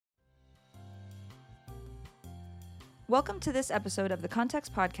Welcome to this episode of the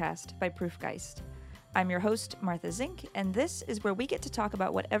Context Podcast by Todd Geist. I'm your host, Martha Zink, and this is where we get to talk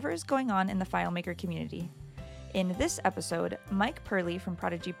about whatever is going on in the FileMaker community. In this episode, Mike Perley from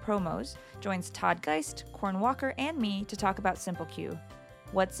Prodigy Promos joins Todd Geist, Corn Walker, and me to talk about SimpleQ.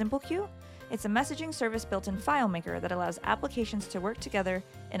 What's SimpleQ? It's a messaging service built in FileMaker that allows applications to work together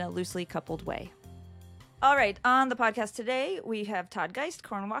in a loosely coupled way. All right, on the podcast today, we have Todd Geist,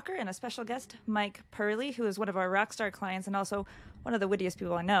 Corn Walker, and a special guest, Mike Perley, who is one of our rockstar clients and also one of the wittiest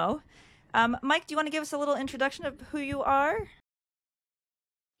people I know. Mike, do you want to give us a little introduction of who you are?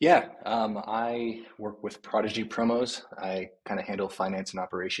 Yeah, I work with Prodigy Promos. I kind of handle finance and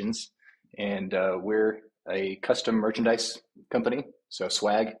operations, and we're a custom merchandise company, so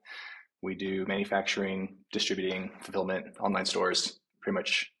swag. We do manufacturing, distributing, fulfillment, online stores, pretty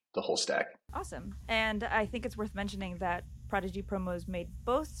much the whole stack. Awesome. And I think it's worth mentioning that Prodigy Promos made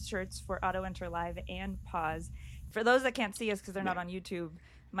both shirts for Otto Enter Live and Pause. For those that can't see us because they're not on YouTube,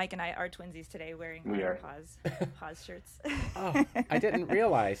 Mike and I are twinsies today wearing our Pause shirts. Oh, I didn't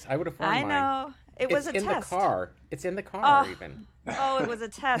realize. I would have worn mine. I know. It was a test. It's in the car. It's in the car even. Oh, it was a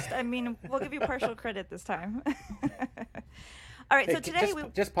test. I mean, we'll give you partial credit this time. All right, so today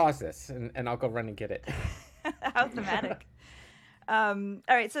just pause this and I'll go run and get it. How thematic. All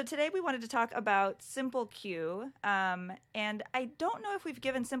right, so today we wanted to talk about SimpleQ, and I don't know if we've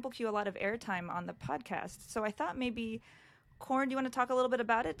given SimpleQ a lot of airtime on the podcast, so I thought maybe, Corn, do you want to talk a little bit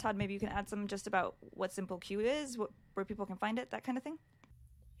about it? Todd, maybe you can add some just about what SimpleQ is, where people can find it, that kind of thing?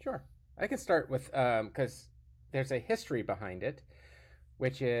 Sure. I can start with, because there's a history behind it,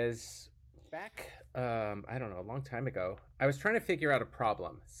 which is back, I don't know, a long time ago, I was trying to figure out a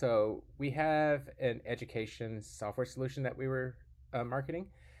problem. So we have an education software solution that we were marketing.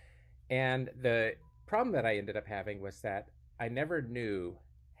 And the problem that I ended up having was that I never knew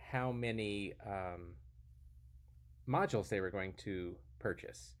how many modules they were going to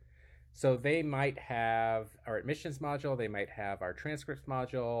purchase. So they might have our admissions module, they might have our transcripts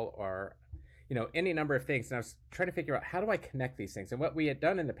module, or any number of things. And I was trying to figure out, how do I connect these things? And what we had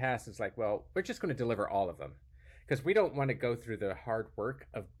done in the past is like, well, we're just going to deliver all of them, because we don't want to go through the hard work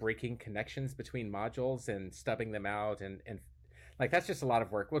of breaking connections between modules and stubbing them out and like, that's just a lot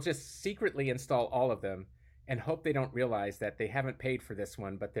of work. We'll just secretly install all of them and hope they don't realize that they haven't paid for this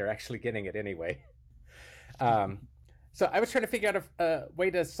one, but they're actually getting it anyway. So I was trying to figure out a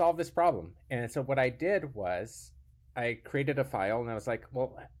way to solve this problem. And so what I did was I created a file, and I was like,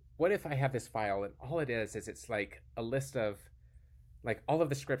 well, what if I have this file and all it is it's like a list of like all of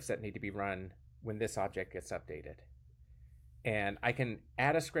the scripts that need to be run when this object gets updated. And I can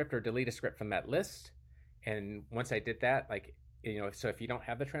add a script or delete a script from that list. And once I did that, like, so if you don't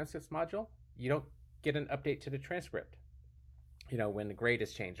have the transcripts module, you don't get an update to the transcript, when the grade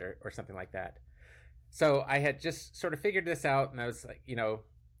is changed or something like that. So I had just sort of figured this out, and I was like,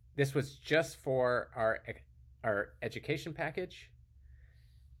 this was just for our education package.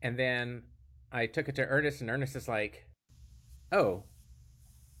 And then I took it to Ernest, and Ernest is like, oh,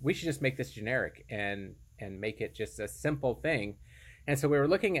 we should just make this generic and make it just a simple thing. And so we were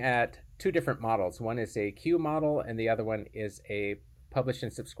looking at two different models. One is a queue model, and the other one is a publish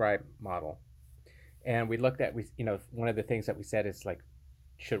and subscribe model. And we looked at, one of the things that we said is like,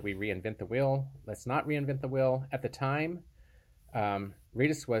 should we reinvent the wheel? Let's not reinvent the wheel. At the time,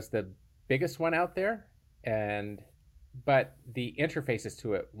 Redis was the biggest one out there, but the interfaces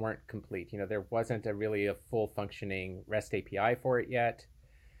to it weren't complete. There wasn't really a full functioning REST API for it yet.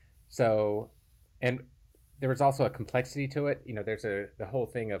 So, and there was also a complexity to it. There's the whole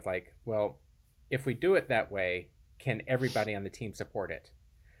thing of like, well, if we do it that way, can everybody on the team support it?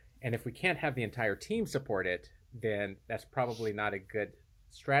 And if we can't have the entire team support it, then that's probably not a good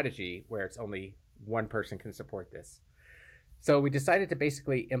strategy where it's only one person can support this. So we decided to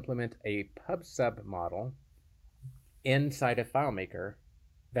basically implement a PubSub model inside of FileMaker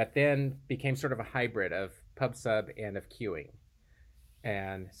that then became sort of a hybrid of PubSub and of queuing.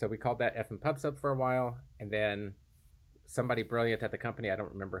 And so we called that FM PubSub for a while, and then somebody brilliant at the company, I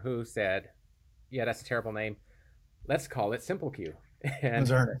don't remember who, said, yeah, that's a terrible name. Let's call it SimpleQ. And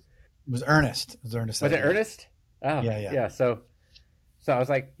it was Ernest. Was it Ernest? Oh, yeah. So I was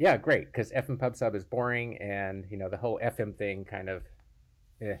like, yeah, great, because FM PubSub is boring, and the whole FM thing kind of,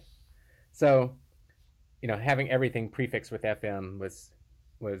 So, having everything prefixed with FM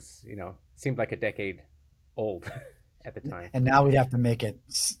was seemed like a decade old at the time. And now we have to make it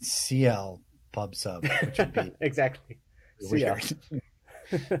CL PubSub, which would be exactly weird.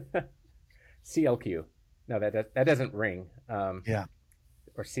 CLQ. No, that doesn't ring. Yeah.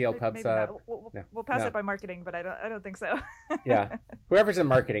 Or CL PubSub. We'll pass it by marketing, but I don't think so. Yeah, whoever's in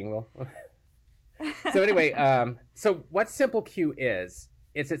marketing will. So anyway, so what SimpleQ is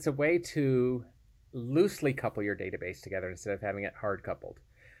it's a way to loosely couple your database together instead of having it hard coupled.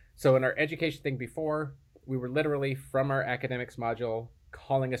 So in our education thing before, we were literally from our academics module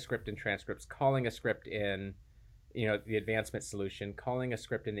calling a script in transcripts, calling a script in, the advancement solution, calling a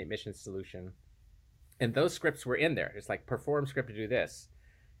script in the admissions solution. And those scripts were in there. It's like perform script to do this.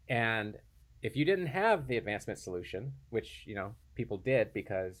 And if you didn't have the advancement solution, which, people did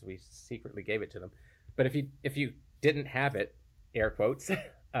because we secretly gave it to them, but if you didn't have it, air quotes,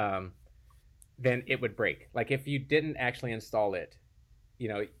 then it would break. Like if you didn't actually install it,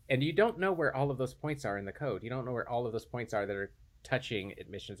 and you don't know where all of those points are in the code. You don't know where all of those points are that are touching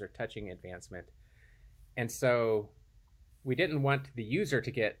admissions or touching advancement. And so we didn't want the user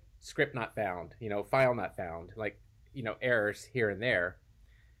to get script not found, file not found, like, errors here and there.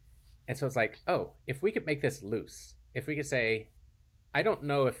 And so it's like, oh, if we could make this loose, if we could say, I don't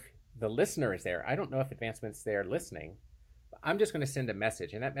know if the listener is there. I don't know if advancement's there listening. I'm just going to send a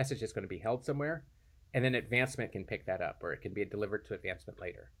message, and that message is going to be held somewhere, and then advancement can pick that up, or it can be delivered to advancement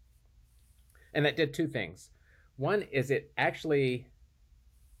later. And that did two things. One is it actually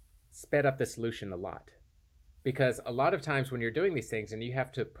sped up the solution a lot, because a lot of times when you're doing these things and you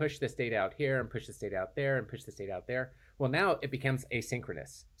have to push this data out here and push this data out there and push this data out there, well, now it becomes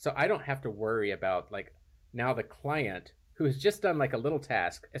asynchronous. So I don't have to worry about, like, now the client who has just done like a little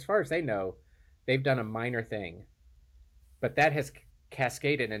task, as far as they know, they've done a minor thing, but that has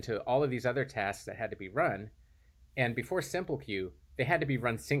cascaded into all of these other tasks that had to be run. And before SimpleQ, they had to be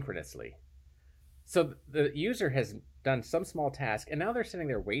run synchronously. So the user has done some small task, and now they're sitting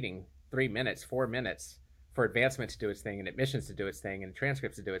there waiting 3 minutes, 4 minutes for advancement to do its thing and admissions to do its thing and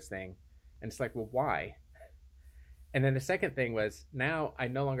transcripts to do its thing. And it's like, well, why? And then the second thing was, now I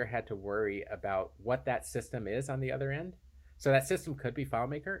no longer had to worry about what that system is on the other end. So that system could be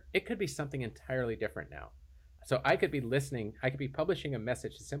FileMaker. It could be something entirely different now. So I could be publishing a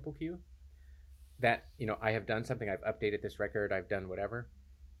message to SimpleQ that, I have done something, I've updated this record, I've done whatever.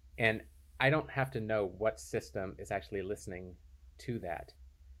 And I don't have to know what system is actually listening to that.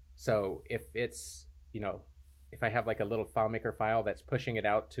 So if it's, if I have like a little FileMaker file that's pushing it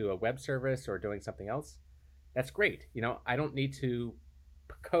out to a web service or doing something else, that's great. I don't need to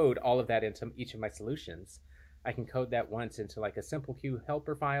code all of that into each of my solutions. I can code that once into like a SimpleQ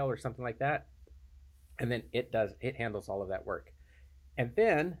helper file or something like that. And then it handles all of that work. And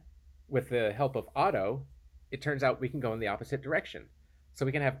then with the help of Otto, it turns out we can go in the opposite direction. So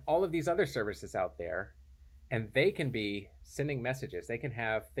we can have all of these other services out there, and they can be sending messages. They can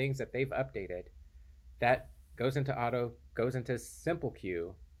have things that they've updated that goes into Otto, goes into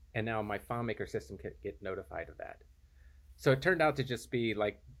SimpleQ, and now my FileMaker system can get notified of that. So it turned out to just be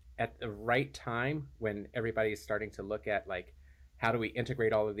like at the right time when everybody is starting to look at like, how do we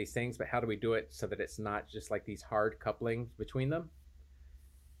integrate all of these things, but how do we do it so that it's not just like these hard couplings between them?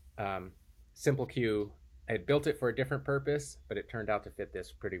 SimpleQ, I had built it for a different purpose, but it turned out to fit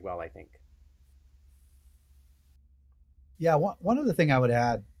this pretty well, I think. Yeah, one other thing I would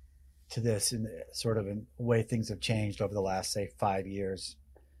add to this, in sort of in the way things have changed over the last, say, 5 years.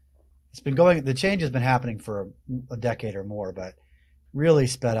 The change has been happening for a decade or more, but really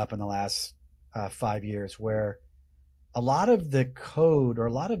sped up in the last 5 years, where a lot of the code, or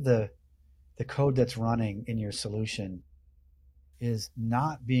a lot of the code that's running in your solution, is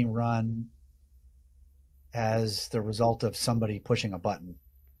not being run as the result of somebody pushing a button,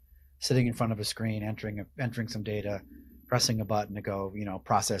 sitting in front of a screen, entering some data, pressing a button to go,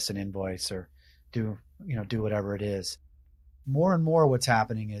 process an invoice or do whatever it is. More and more, what's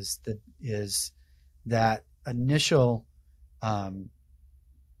happening is that initial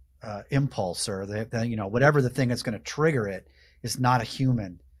impulse, or the whatever the thing that's going to trigger it, is not a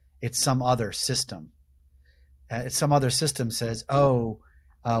human. It's some other system. Some other system says,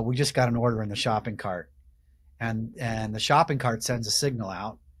 we just got an order in the shopping cart, and the shopping cart sends a signal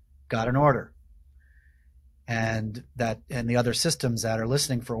out, got an order. And the other systems that are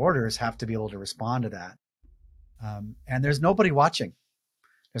listening for orders have to be able to respond to that. And there's nobody watching.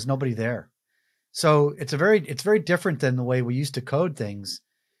 There's nobody there. So it's very different than the way we used to code things,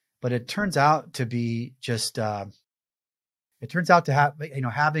 but it turns out to be just, it turns out to have,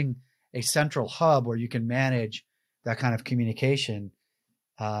 having a central hub where you can manage that kind of communication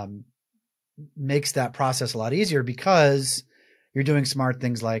makes that process a lot easier, because you're doing smart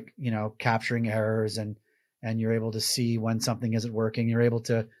things like, capturing errors, and you're able to see when something isn't working. You're able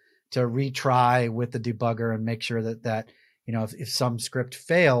to retry with the debugger and make sure that if some script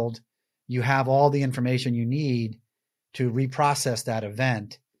failed, you have all the information you need to reprocess that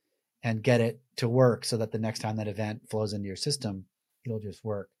event and get it to work, so that the next time that event flows into your system, it'll just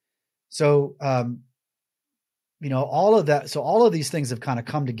work. So all of that. So all of these things have kind of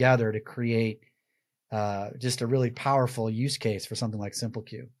come together to create just a really powerful use case for something like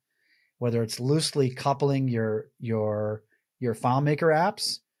SimpleQ, whether it's loosely coupling your FileMaker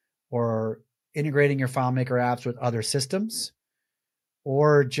apps or integrating your FileMaker apps with other systems,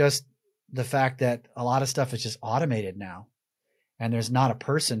 or just the fact that a lot of stuff is just automated now and there's not a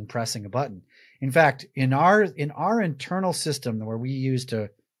person pressing a button. In fact, in our internal system where we use to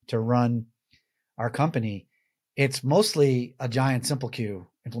run our company, it's mostly a giant SimpleQ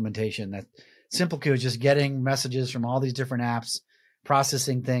implementation. That SimpleQ is just getting messages from all these different apps,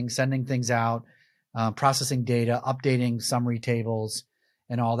 processing things, sending things out, processing data, updating summary tables,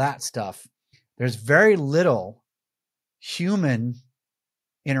 and all that stuff. There's very little human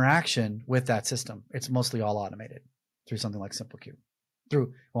interaction with that system. It's mostly all automated through something like SimpleQ.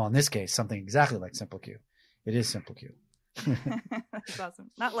 In this case, something exactly like SimpleQ. It is SimpleQ. That's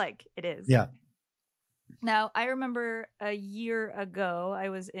awesome. Not like, it is. Yeah. Now, I remember a year ago, I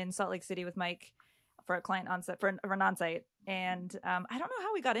was in Salt Lake City with Mike for a client on-site, for an on-site. And I don't know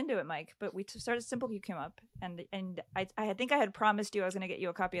how we got into it, Mike, but we started SimpleQ came up. And I think I had promised you I was going to get you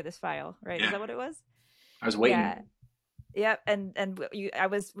a copy of this file, right? Yeah. Is that what it was? I was waiting. Yeah. Yep, we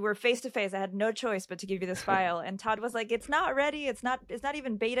were face to face. I had no choice but to give you this file. And Todd was like, "It's not ready. It's not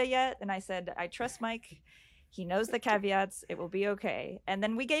even beta yet." And I said, "I trust Mike. He knows the caveats. It will be okay." And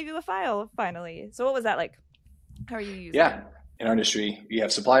then we gave you a file finally. So what was that like? How are you using it? Yeah, in our industry, you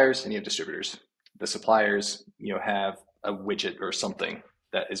have suppliers and you have distributors. The suppliers, have a widget or something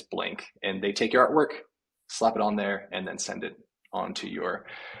that is blank, and they take your artwork, slap it on there, and then send it on to your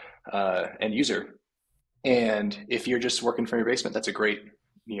end user. And if you're just working from your basement, that's a great,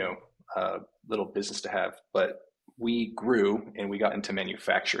 little business to have. But we grew and we got into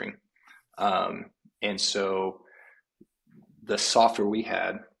manufacturing. And so the software we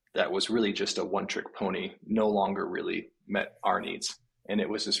had that was really just a one-trick pony no longer really met our needs. And it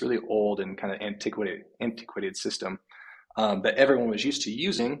was this really old and kind of antiquated system that everyone was used to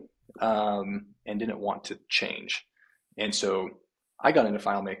using and didn't want to change. And so I got into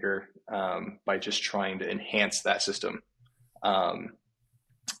FileMaker by just trying to enhance that system,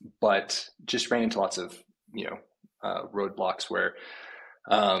 but just ran into lots of roadblocks where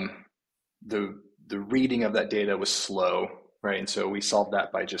the reading of that data was slow, right? And so we solved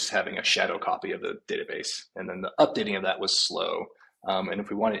that by just having a shadow copy of the database, and then the updating of that was slow. And if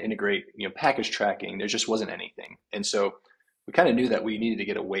we wanted to integrate package tracking, there just wasn't anything. And so we kind of knew that we needed to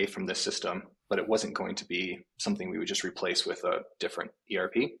get away from this system, but it wasn't going to be something we would just replace with a different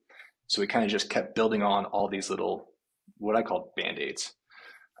ERP. So we kind of just kept building on all these little, what I call Band-Aids.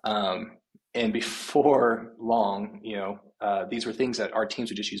 And before long, these were things that our teams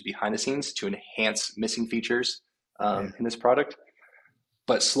would just use behind the scenes to enhance missing features in this product.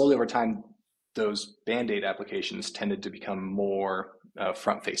 But slowly over time, those Band-Aid applications tended to become more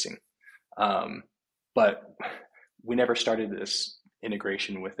front-facing. But we never started this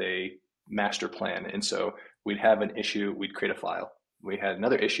integration with a master plan. And so we'd have an issue, we'd create a file. We had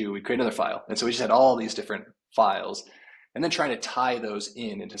another issue, we'd create another file. And so we just had all these different files. And then trying to tie those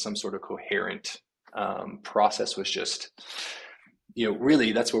into some sort of coherent process was just,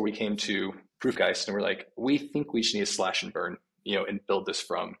 really that's where we came to ProofGeist. And we're like, we think we should need a slash and burn, and build this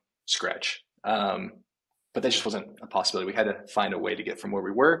from scratch. But that just wasn't a possibility. We had to find a way to get from where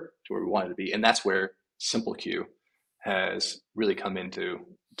we were to where we wanted to be. And that's where SimpleQ has really come into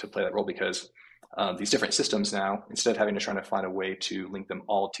play that role, because these different systems now, instead of having to try to find a way to link them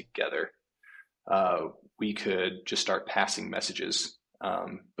all together, we could just start passing messages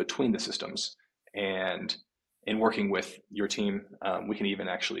between the systems. And in working with your team, we can even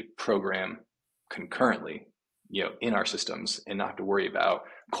actually program concurrently, in our systems, and not have to worry about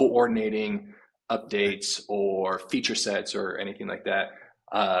coordinating updates or feature sets or anything like that.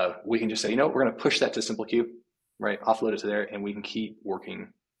 We can just say, we're going to push that to SimpleQ, right? Offload it to there, and we can keep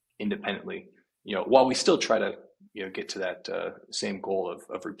working independently, while we still try to, get to that same goal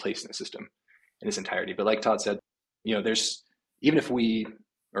of replacing the system in its entirety. But like Todd said, there's, even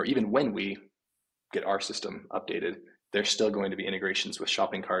when we get our system updated, there's still going to be integrations with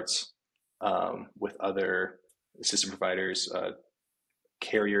shopping carts, with other system providers,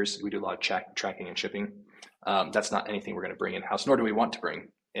 carriers. We do a lot of tracking and shipping. That's not anything we're going to bring in-house, nor do we want to bring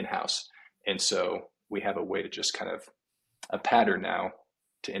in-house. And so we have a way to just kind of a pattern now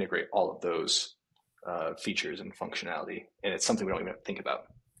to integrate all of those features and functionality. And it's something we don't even think about.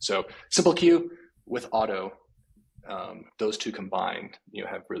 So SimpleQ with Otto, those two combined,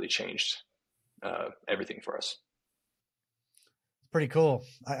 have really changed everything for us. Pretty cool.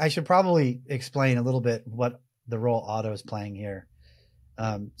 I should probably explain a little bit what the role Otto is playing here.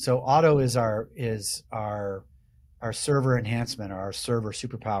 So Otto is our our server enhancement or our server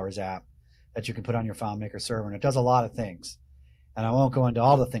superpowers app that you can put on your FileMaker server, and it does a lot of things. And I won't go into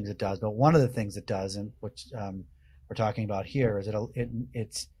all the things it does, but one of the things it does, and which we're talking about here, is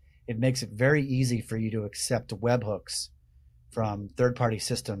it makes it very easy for you to accept webhooks from third-party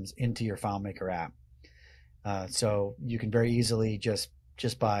systems into your FileMaker app. So you can very easily just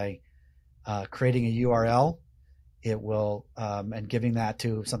by creating a URL, it will and giving that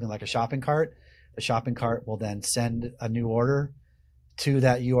to something like a shopping cart. The shopping cart will then send a new order to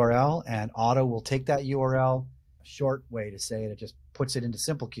that URL, and Otto will take that URL. A short way to say it just puts it into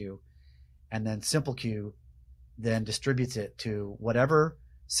SimpleQ, and then SimpleQ then distributes it to whatever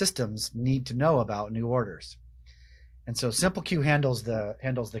systems need to know about new orders. And so SimpleQ handles the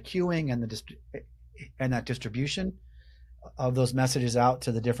queuing and that distribution of those messages out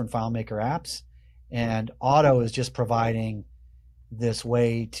to the different FileMaker apps, and Otto is just providing this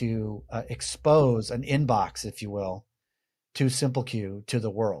way to expose an inbox, if you will, to SimpleQ to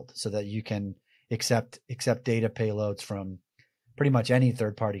the world, so that you can accept data payloads from pretty much any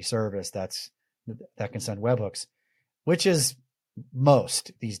third-party service that can send webhooks, which is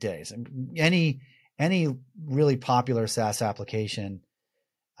most these days. Any really popular SaaS application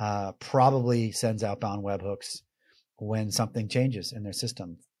probably sends outbound webhooks when something changes in their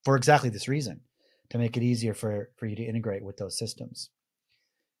system for exactly this reason, to make it easier for you to integrate with those systems.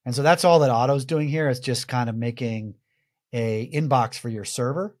 And so that's all that Otto's doing here, is just kind of making a inbox for your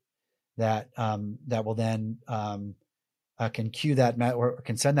server that will then can queue that or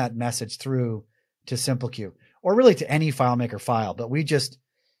can send that message through to SimpleQ, or really to any FileMaker file. But we've just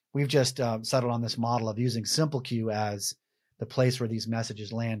settled on this model of using SimpleQ as the place where these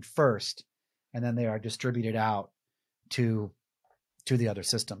messages land first, and then they are distributed out to the other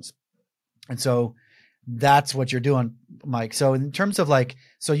systems. And so that's what you're doing, Mike. So in terms of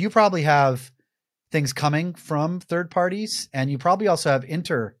so you probably have things coming from third parties, and you probably also have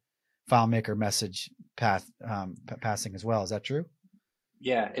FileMaker message passing as well. Is that true?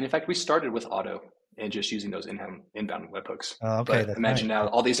 Yeah, and in fact, we started with Otto and just using those inbound webhooks. Okay, but imagine now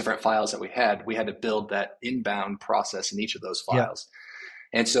all these different files that we had to build that inbound process in each of those files.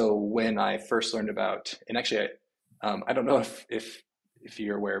 Yeah. And so when I first learned about, and actually, I don't know if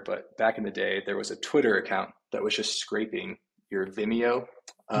you're aware, but back in the day, there was a Twitter account that was just scraping your Vimeo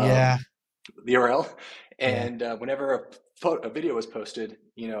the URL, and whenever a video was posted,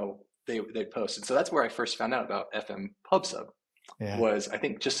 they posted. So that's where I first found out about FM PubSub. Was I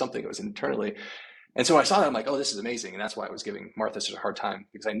think just something that was internally. And so when I saw that, I'm like, oh, this is amazing. And that's why I was giving Martha such a hard time,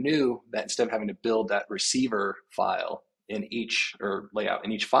 because I knew that instead of having to build that receiver file in each, or layout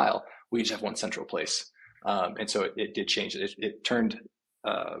in each file, we just have one central place. And so it did change it. It turned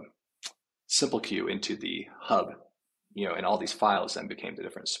SimpleQ into the hub, and all these files then became the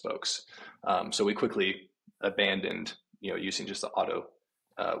different spokes. So we quickly abandoned, using just the Otto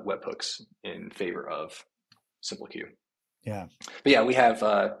webhooks in favor of SimpleQ. Yeah. But yeah, we have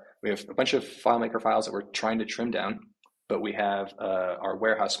a bunch of FileMaker files that we're trying to trim down, but we have our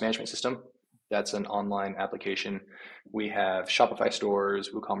warehouse management system. That's an online application. We have Shopify stores,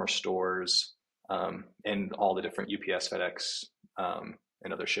 WooCommerce stores, and all the different UPS, FedEx,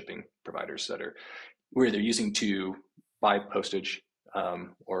 and other shipping providers that we're either using to buy postage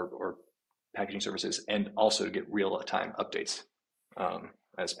or packaging services, and also to get real-time updates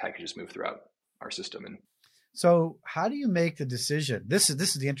as packages move throughout our system. And so how do you make the decision? This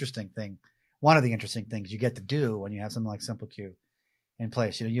is the interesting thing. One of the interesting things you get to do when you have something like SimpleQ in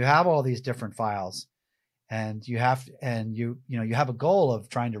place. You have all these different files, and you have a goal of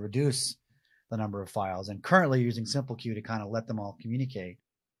trying to reduce the number of files, and currently using SimpleQ to kind of let them all communicate.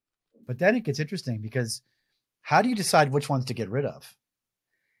 But then it gets interesting, because how do you decide which ones to get rid of?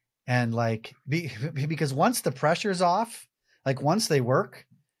 And because once the pressure's off, once they work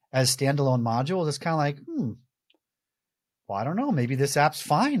as standalone modules, it's kind of like, well, I don't know, maybe this app's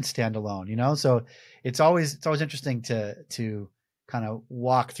fine standalone, So it's always interesting to kind of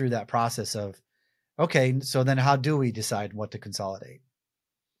walk through that process of, okay, so then how do we decide what to consolidate?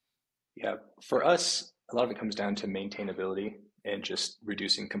 Yeah, for us, a lot of it comes down to maintainability and just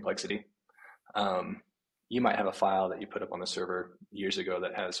reducing complexity. You might have a file that you put up on the server years ago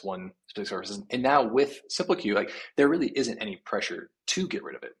that has one specific service, and now with SimpleQ, there really isn't any pressure to get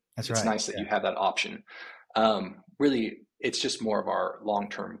rid of it. It's nice that you have that option. Really, it's just more of our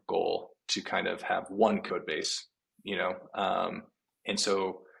long-term goal to kind of have one code base, and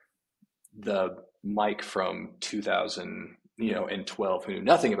so the Mike from 2012 who knew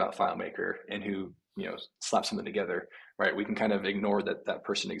nothing about FileMaker and who slapped something together, right? We can kind of ignore that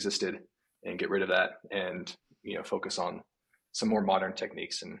person existed and get rid of that, and focus on some more modern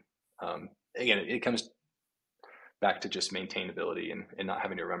techniques. And again, it comes back to just maintainability and not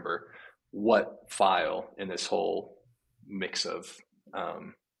having to remember what file in this whole mix of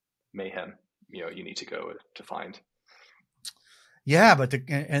mayhem, you need to go to find. Yeah, but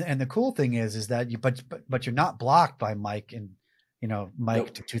the cool thing is that but you're not blocked by Mike and Mike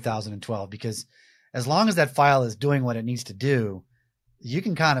Nope. to 2012, because as long as that file is doing what it needs to do, you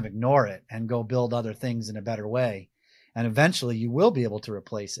can kind of ignore it and go build other things in a better way, and eventually you will be able to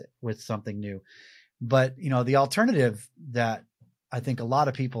replace it with something new. But the alternative that I think a lot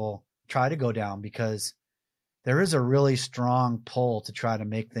of people try to go down, because there is a really strong pull to try to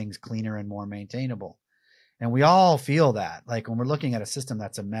make things cleaner and more maintainable. And we all feel that, like when we're looking at a system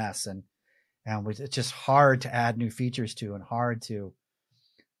that's a mess and it's just hard to add new features to, and hard to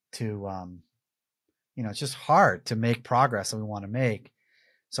it's just hard to make progress that we want to make.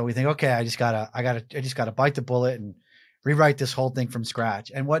 So we think, okay, I just gotta bite the bullet and rewrite this whole thing from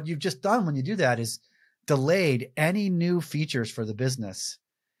scratch. And what you've just done when you do that is delayed any new features for the business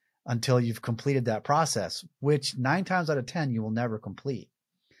until you've completed that process, which 9 times out of 10 you will never complete.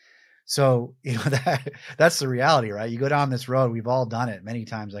 So, that's the reality, right? You go down this road. We've all done it many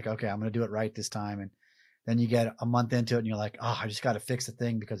times. Like, okay, I'm going to do it right this time. And then you get a month into it and you're like, oh, I just got to fix the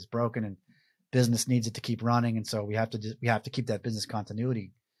thing because it's broken and business needs it to keep running. And so we have to keep that business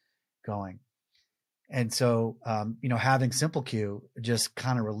continuity going. And so, having SimpleQ just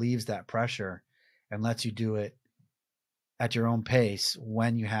kind of relieves that pressure and lets you do it at your own pace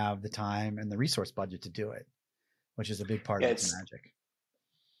when you have the time and the resource budget to do it, which is a big part of the magic.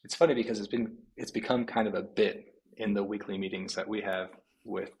 It's funny because it's become kind of a bit in the weekly meetings that we have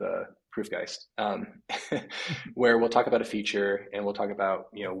with Proofgeist, where we'll talk about a feature and we'll talk about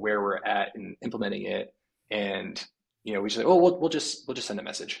where we're at in implementing it, and we say, oh, we'll just send a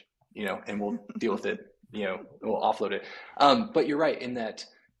message, and we'll deal with it, we'll offload it. But you're right in that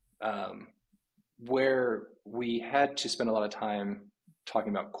where we had to spend a lot of time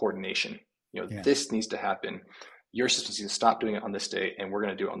talking about coordination. This needs to happen. Your system's going to stop doing it on this day, and we're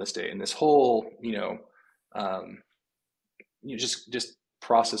going to do it on this day. And this whole, just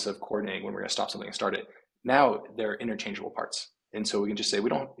process of coordinating when we're going to stop something and start it. Now they're interchangeable parts, and so we can just say we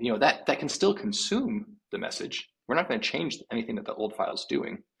don't, that can still consume the message. We're not going to change anything that the old file is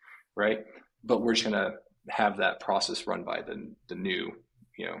doing, right? But we're just going to have that process run by the new,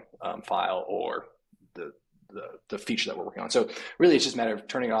 file or the feature that we're working on. So really, it's just a matter of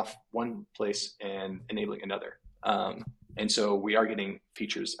turning off one place and enabling another. And so we are getting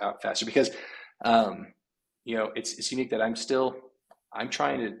features out faster because, it's unique that I'm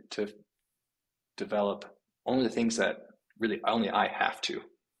trying to develop only the things that really only I have to,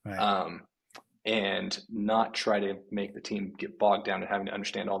 right. And not try to make the team get bogged down in having to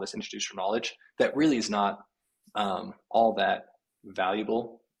understand all this institutional knowledge that really is not, all that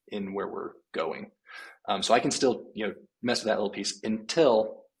valuable in where we're going. So I can still, mess with that little piece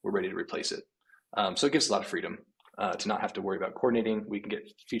until we're ready to replace it. So it gives us a lot of freedom to not have to worry about coordinating. We can get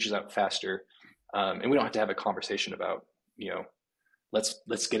features out faster, and we don't have to have a conversation about,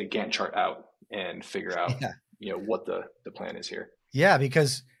 let's get a Gantt chart out and figure out, what the plan is here. Yeah,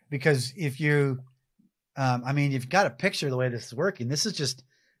 because if you, you've got a picture of the way this is working. This is just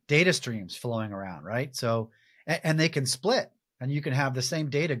data streams flowing around, right? So, and they can split, and you can have the same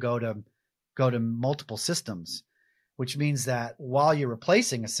data go to multiple systems, which means that while you're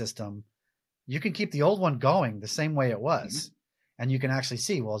replacing a system, you can keep the old one going the same way it was. Mm-hmm. And you can actually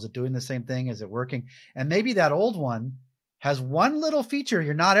see, well, is it doing the same thing? Is it working? And maybe that old one has one little feature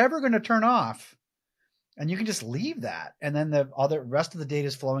you're not ever going to turn off, and you can just leave that. And then the rest of the data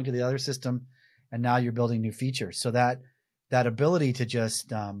is flowing to the other system. And now you're building new features. So that ability to just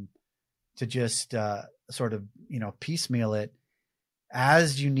sort of, piecemeal it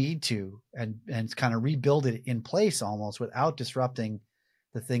as you need to, and kind of rebuild it in place almost without disrupting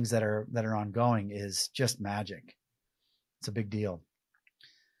the things that are ongoing is just magic. It's a big deal.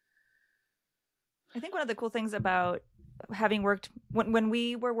 I think one of the cool things about having worked when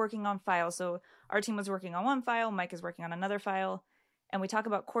we were working on files, so our team was working on one file, Mike is working on another file, and we talk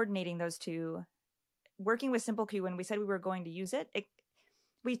about coordinating those two. Working with SimpleQ, when we said we were going to use it,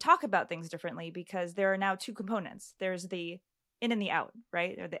 we talk about things differently because there are now two components. There's the in and the out,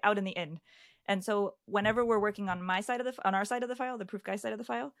 right? Or the out and the in. And so whenever we're working on our side of the file, the Proofgeist side of the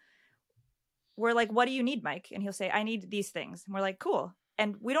file, we're like, what do you need, Mike? And he'll say, I need these things. And we're like, cool.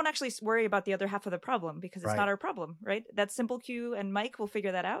 And we don't actually worry about the other half of the problem because it's not our problem, right? That's SimpleQ and Mike will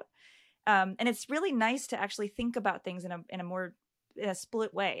figure that out. And it's really nice to actually think about things in a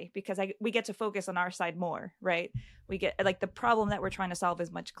split way because we get to focus on our side more, right? We get like the problem that we're trying to solve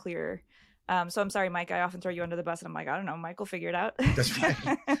is much clearer. So I'm sorry, Mike, I often throw you under the bus and I'm like, I don't know, Mike will figure it out. That's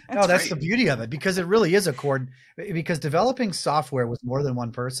right. No, that's the beauty of it, because it really is because developing software with more than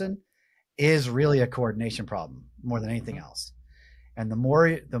one person is really a coordination problem more than anything else. And the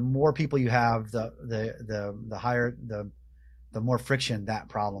more people you have, the higher the more friction that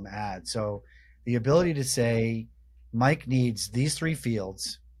problem adds. So the ability to say Mike needs these 3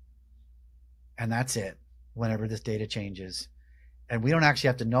 fields and that's it whenever this data changes, and we don't actually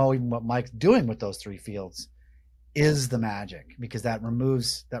have to know even what Mike's doing with those 3 fields, is the magic, because that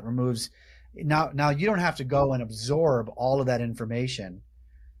removes now you don't have to go and absorb all of that information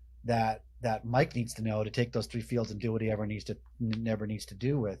that Mike needs to know to take those 3 fields and do what he never needs to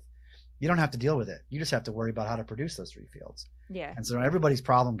do with. You don't have to deal with it. You just have to worry about how to produce those 3 fields. Yeah. And so everybody's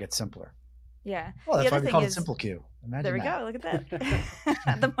problem gets simpler. Yeah. Well, that's why we call it SimpleQ. Imagine there we that. go. Look at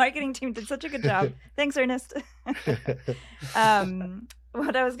that. The marketing team did such a good job. Thanks, Ernest.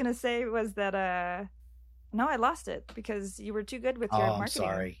 What I was going to say was that, no, I lost it because you were too good with your marketing. I'm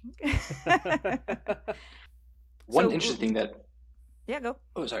sorry. One interesting thing that... Yeah, go.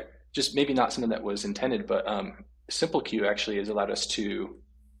 Oh, sorry. Just maybe not something that was intended, but SimpleQ actually has allowed us to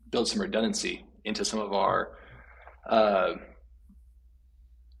build some redundancy into some of our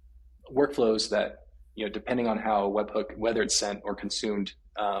workflows that, depending on how a webhook, whether it's sent or consumed,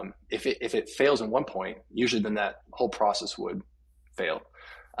 if it fails in one point, usually then that whole process would fail.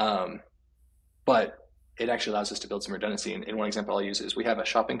 But it actually allows us to build some redundancy. And one example I'll use is we have a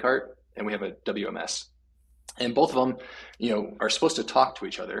shopping cart and we have a WMS. And both of them, are supposed to talk to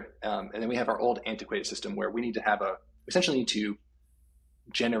each other. And then we have our old antiquated system where we need to have essentially need to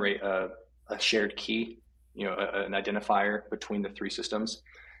generate a shared key, an identifier between the 3 systems.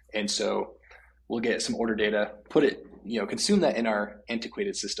 And so we'll get some order data, put it, consume that in our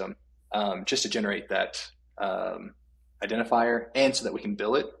antiquated system, just to generate that identifier, and so that we can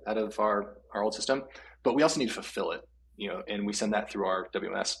bill it out of our old system. But we also need to fulfill it, and we send that through our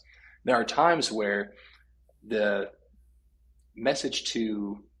WMS. There are times where the message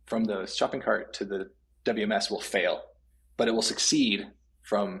from the shopping cart to the WMS will fail, but it will succeed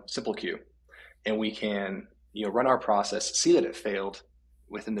from SimpleQ, and we can run our process, see that it failed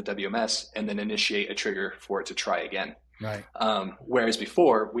within the WMS, and then initiate a trigger for it to try again. Right. Whereas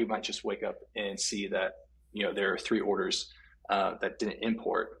before, we might just wake up and see that there are 3 orders that didn't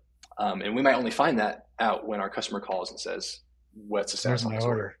import, and we might only find that out when our customer calls and says, "What's the status on this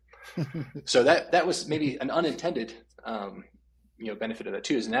order?" So that was maybe an unintended benefit of that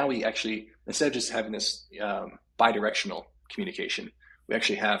too. Is now we actually, instead of just having this bi-directional communication, we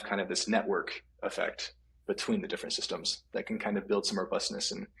actually have kind of this network effect between the different systems that can kind of build some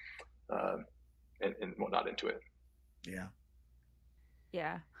robustness and whatnot into it. Yeah.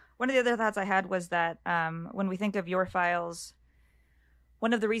 Yeah. One of the other thoughts I had was that when we think of your files,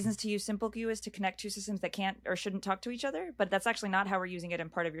 one of the reasons to use SimpleQ is to connect 2 systems that can't or shouldn't talk to each other, but that's actually not how we're using it in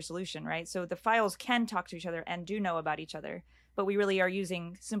part of your solution, right? So the files can talk to each other and do know about each other, but we really are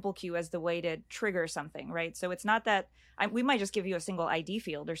using SimpleQ as the way to trigger something, right? So it's not that we might just give you a single ID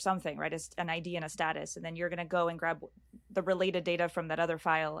field or something, right? As an ID and a status, and then you're going to go and grab the related data from that other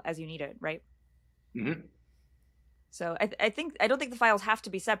file as you need it, right? Mm-hmm. So I don't think the files have to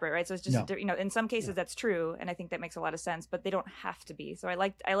be separate, right? So it's just, No. in some cases that's true, and I think that makes a lot of sense, but they don't have to be. So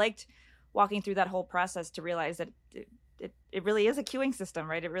I liked walking through that whole process to realize that it really is a queuing system,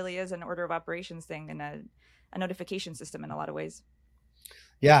 right? It really is an order of operations thing and a notification system in a lot of ways.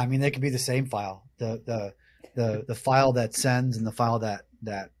 Yeah, I mean, they could be the same file. The file that sends and the file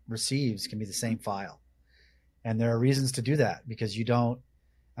that receives can be the same file. And there are reasons to do that, because the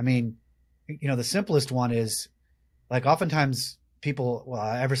simplest one is, like, oftentimes people,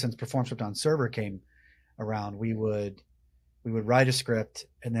 ever since Perform Script on Server came around, we would write a script,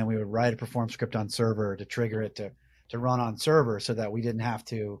 and then we would write a Perform Script on Server to trigger it to run on server, so that we didn't have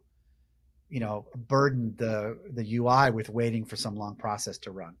to, burden the UI with waiting for some long process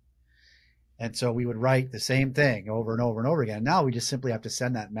to run. And so we would write the same thing over and over and over again. Now we just simply have to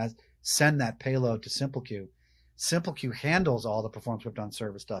send that payload to SimpleQ. SimpleQ handles all the Perform Script on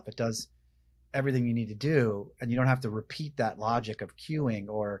Server stuff. It does everything you need to do, and you don't have to repeat that logic of queuing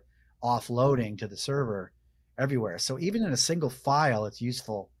or offloading to the server everywhere. So even in a single file, it's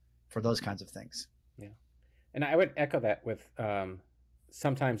useful for those kinds of things. Yeah. And I would echo that with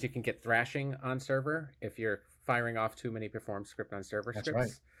sometimes you can get thrashing on server if you're firing off too many Perform Script on Server That's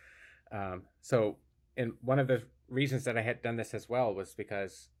scripts. So, and one of the reasons that I had done this as well was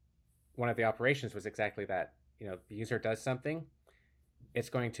because one of the operations was exactly that. The user does something, it's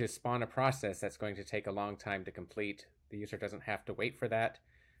going to spawn a process that's going to take a long time to complete. The user doesn't have to wait for that.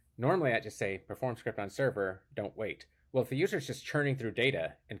 Normally I just say Perform Script on Server, don't wait. Well, if the user is just churning through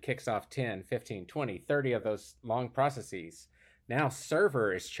data and kicks off 10, 15, 20, 30 of those long processes, now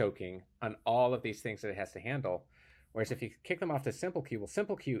server is choking on all of these things that it has to handle. Whereas if you kick them off to SimpleQ, well,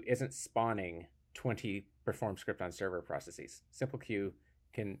 SimpleQ isn't spawning 20 perform script on server processes. SimpleQ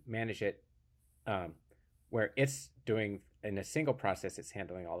can manage it where it's doing in a single process, it's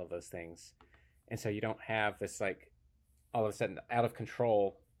handling all of those things. And so you don't have this like all of a sudden out of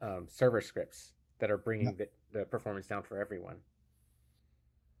control server scripts that are bringing the performance down for everyone.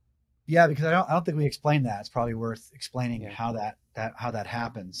 Yeah, because I don't think we explained that. It's probably worth explaining how that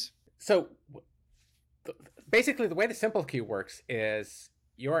happens. So basically, the way the SimpleQ works is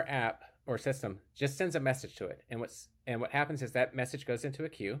your app or system just sends a message to it, and what happens is that message goes into a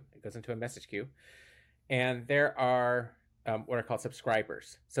queue. It goes into a message queue, and there are what are called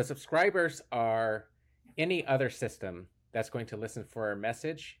subscribers. So subscribers are any other system that's going to listen for a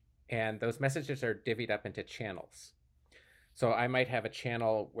message, and those messages are divvied up into channels. So I might have a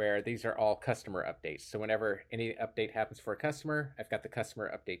channel where these are all customer updates. So whenever any update happens for a customer, I've got the customer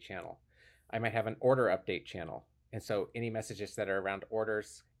update channel. I might have an order update channel. And so any messages that are around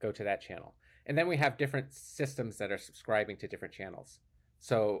orders go to that channel. And then we have different systems that are subscribing to different channels.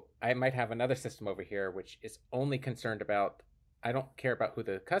 So I might have another system over here, which is only concerned about, I don't care about who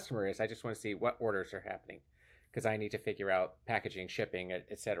the customer is. I just want to see what orders are happening because I need to figure out packaging, shipping,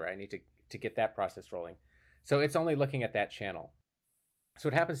 et cetera. I need to get that process rolling. So it's only looking at that channel. So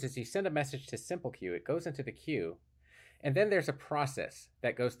what happens is you send a message to SimpleQ, it goes into the queue, and then there's a process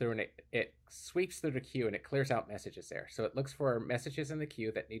that goes through and it sweeps through the queue and it clears out messages there. So it looks for messages in the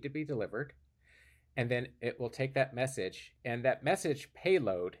queue that need to be delivered, and then it will take that message, and that message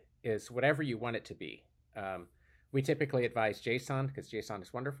payload is whatever you want it to be. We typically advise JSON because JSON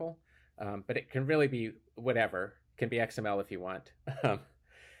is wonderful, but it can really be whatever. It can be XML if you want.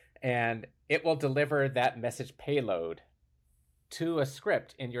 And it will deliver that message payload to a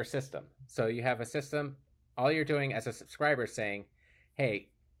script in your system. So you have a system, all you're doing as a subscriber is saying, hey,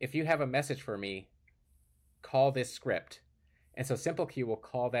 if you have a message for me, call this script. And so SimpleQ will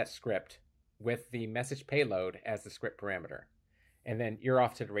call that script with the message payload as the script parameter. And then you're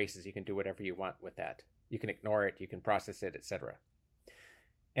off to the races. You can do whatever you want with that. You can ignore it, you can process it, etc.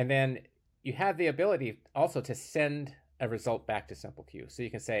 And then you have the ability also to send a result back to SimpleQ. So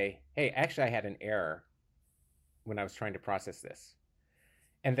you can say, hey, actually I had an error when I was trying to process this.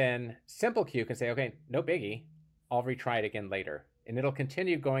 And then SimpleQ can say, okay, no biggie, I'll retry it again later. And it'll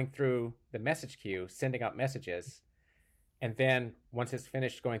continue going through the message queue, sending out messages. And then once it's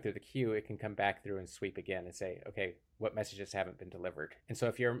finished going through the queue, it can come back through and sweep again and say, okay, what messages haven't been delivered? And so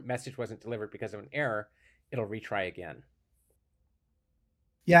if your message wasn't delivered because of an error, it'll retry again.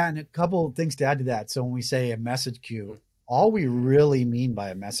 Yeah, and a couple of things to add to that. So when we say a message queue, all we really mean by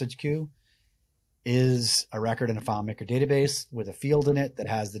a message queue is a record in a FileMaker database with a field in it that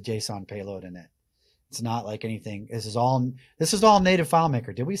has the JSON payload in it. It's not like anything. This is all native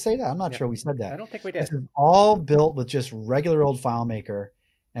FileMaker. Did we say that? I'm not sure we said that. I don't think we did. This is all built with just regular old FileMaker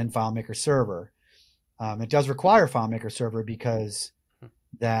and FileMaker Server. It does require FileMaker Server because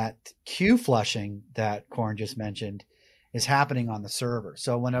that queue flushing that Corin just mentioned is happening on the server.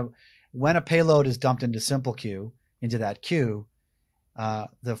 So when a payload is dumped into SimpleQ, into that queue,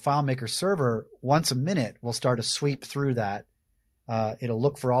 the FileMaker server once a minute will start to sweep through that. It'll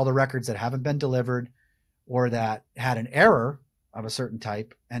look for all the records that haven't been delivered or that had an error of a certain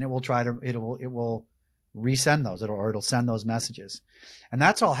type, and it will resend those. It'll send those messages, and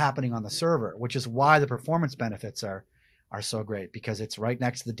that's all happening on the server, which is why the performance benefits are so great, because it's right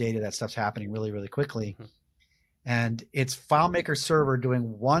next to the data. That stuff's happening really, really quickly, and it's FileMaker server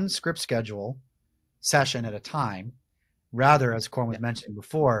doing one script schedule session at a time, rather, as Corin was mentioning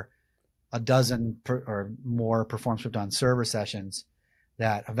before, a dozen or more perform script on server sessions,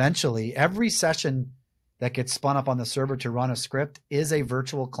 that eventually every session that gets spun up on the server to run a script is a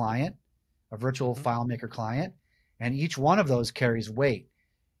virtual client, a virtual FileMaker client, and each one of those carries weight.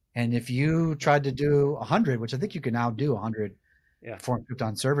 And if you tried to do 100, which I think you can now do 100 perform script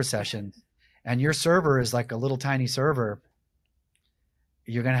on server sessions, and your server is like a little tiny server,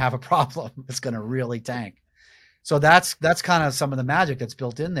 you're going to have a problem. It's going to really tank. So that's kind of some of the magic that's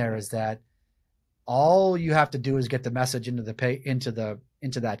built in there, is that all you have to do is get the message into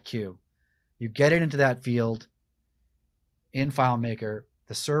that queue. You get it into that field in FileMaker.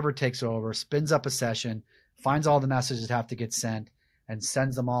 The server takes over, spins up a session, finds all the messages that have to get sent, and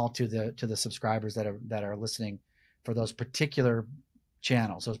sends them all to the subscribers that are listening for those particular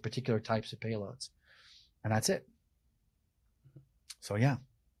channels, those particular types of payloads, and that's it. So yeah,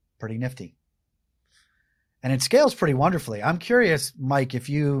 pretty nifty. And it scales pretty wonderfully. I'm curious, Mike, if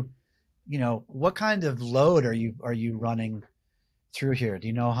you what kind of load are you running through here? Do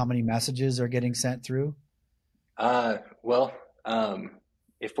you know how many messages are getting sent through? Well,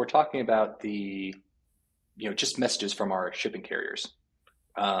 if we're talking about the, just messages from our shipping carriers,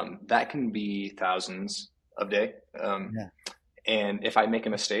 that can be thousands a day. Yeah. And if I make a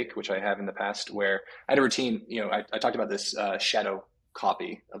mistake, which I have in the past, where I had a routine, I talked about this shadow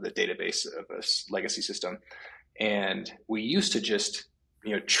copy of the database of a legacy system. And we used to just,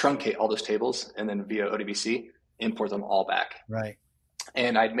 truncate all those tables and then via ODBC, import them all back. Right.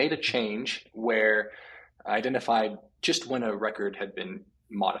 And I'd made a change where I identified just when a record had been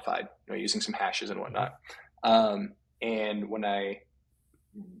modified, using some hashes and whatnot. And when I,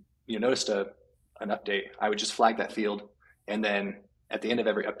 noticed an update, I would just flag that field. And then at the end of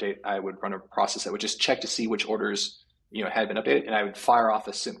every update, I would run a process that would just check to see which orders, had been updated. And I would fire off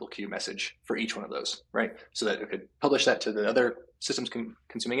a SimpleQ message for each one of those, right? So that I could publish that to the other systems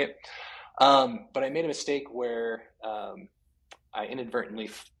consuming it. But I made a mistake where I inadvertently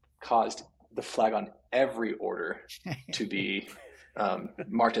caused the flag on every order to be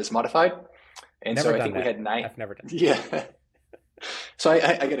marked as modified. And Never so I done think that. we had 9. I've never done that. Yeah. So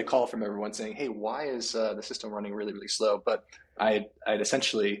I get a call from everyone saying, hey, why is the system running really, really slow? But I'd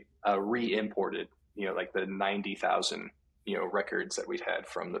essentially re-imported, like the 90,000, records that we'd had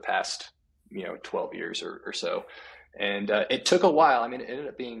from the past, 12 years or so. And it took a while. I mean, it ended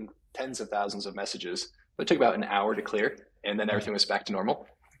up being tens of thousands of messages, but it took about an hour to clear. And then everything was back to normal.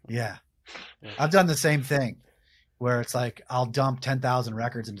 Yeah. I've done the same thing where it's like, I'll dump 10,000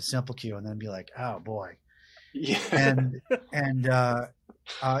 records into SimpleQ and then be like, oh boy. Yeah. And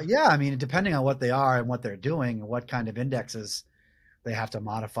yeah, I mean, depending on what they are and what they're doing and what kind of indexes they have to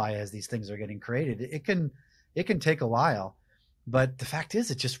modify as these things are getting created, it can take a while, but the fact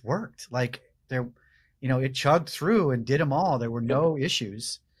is it just worked. Like it chugged through and did them all. There were no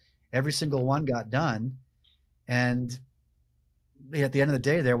issues. Every single one got done. And at the end of the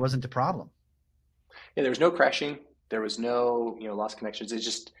day, there wasn't a problem. Yeah, there was no crashing. There was no, lost connections. It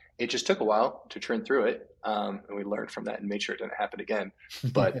just took a while to churn through it. And we learned from that and made sure it didn't happen again.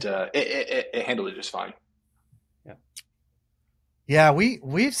 But it handled it just fine. Yeah. Yeah,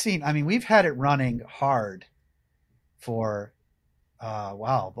 we've seen, I mean, we've had it running hard for, at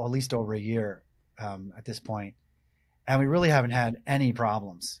least over a year at this point. And we really haven't had any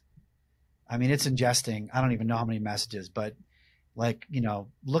problems. I mean, it's ingesting, I don't even know how many messages, but like,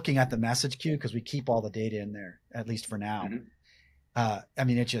 looking at the message queue, because we keep all the data in there, at least for now. Mm-hmm. I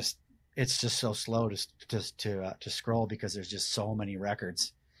mean, it's just so slow to scroll because there's just so many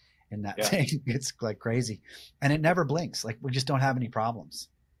records in that thing. It's like crazy, and it never blinks. Like we just don't have any problems.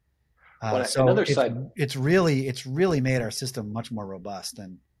 So it's really made our system much more robust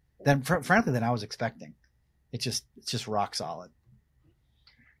frankly than I was expecting. It's just rock solid.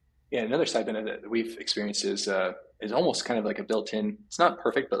 Yeah, another side benefit that we've experienced is almost kind of like a built-in. It's not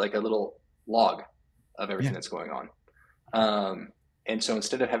perfect, but like a little log of everything that's going on. And so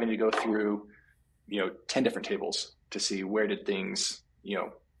instead of having to go through, 10 different tables to see where did things,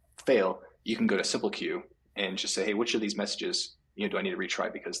 fail, you can go to SimpleQ and just say, hey, which of these messages, do I need to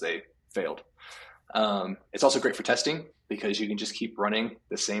retry because they failed? It's also great for testing because you can just keep running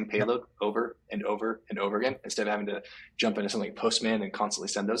the same payload over and over and over again instead of having to jump into something like Postman and constantly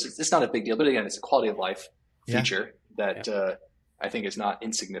send those. It's not a big deal, but again, it's a quality of life feature that I think is not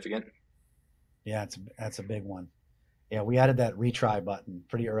insignificant. Yeah, that's a big one. Yeah, we added that retry button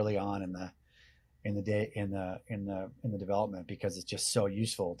pretty early on in the development because it's just so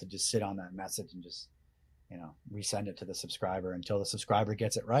useful to just sit on that message and just resend it to the subscriber until the subscriber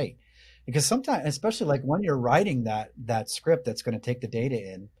gets it right. Because sometimes, especially like when you're writing that script that's going to take the data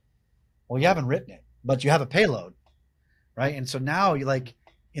in, well, you haven't written it, but you have a payload, right? And so now you like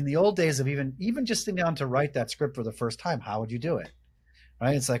in the old days of even just sitting down to write that script for the first time, how would you do it?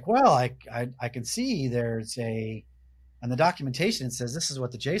 Right? It's like, well, I can see there's and the documentation says this is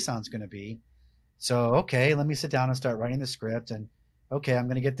what the JSON is going to be. So, okay, let me sit down and start writing the script. And okay, I'm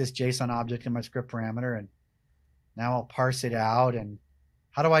going to get this JSON object in my script parameter. And now I'll parse it out. And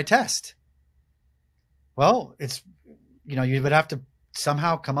how do I test? Well, it's, you would have to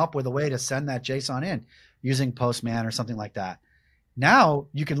somehow come up with a way to send that JSON in using Postman or something like that. Now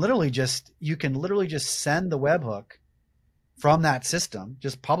you can literally just send the webhook from that system,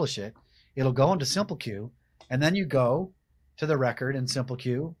 just publish it. It'll go into SimpleQ. And then you go to the record in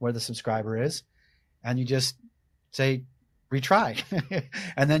SimpleQ where the subscriber is, and you just say retry,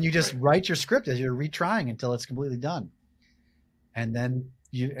 and then you just write your script as you're retrying until it's completely done, and then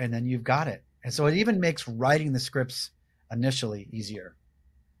you've got it. And so it even makes writing the scripts initially easier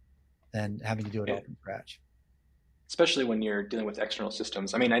than having to do it all from scratch. especially when you're dealing with external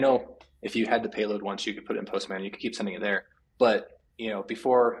systems. I mean, I know if you had the payload once, you could put it in Postman, you could keep sending it there. But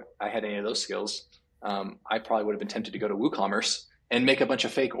before I had any of those skills, I probably would have been tempted to go to WooCommerce and make a bunch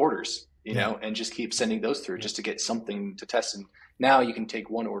of fake orders, and just keep sending those through just to get something to test. And now you can take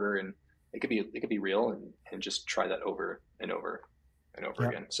one order and it could be real and just try that over and over and over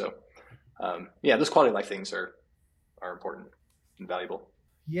again. So those quality of life things are important and valuable.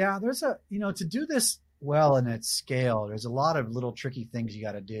 Yeah, there's to do this well and at scale, there's a lot of little tricky things you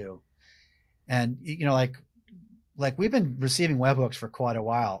got to do. And, like we've been receiving webhooks for quite a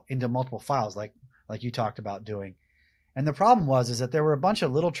while into multiple files, like you talked about doing. And the problem is that there were a bunch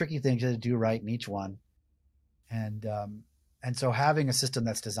of little tricky things to do right in each one. And so having a system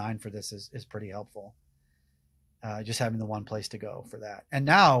that's designed for this is pretty helpful. Just having the one place to go for that. And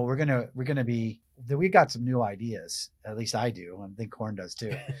now we've got some new ideas. At least I do. I think Korn does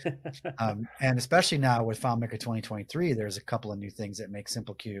too. And especially now with FileMaker 2023, there's a couple of new things that make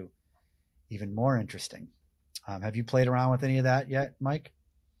SimpleQ even more interesting. Have you played around with any of that yet, Mike?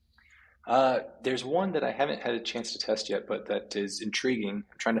 There's one that I haven't had a chance to test yet, but that is intriguing.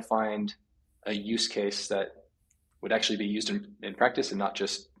 I'm trying to find a use case that would actually be used in practice and not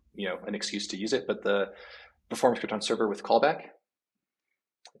just, an excuse to use it. But the perform script on server with callback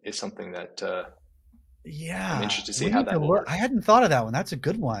is something that I'm interested to see how that will work. I hadn't thought of that one. That's a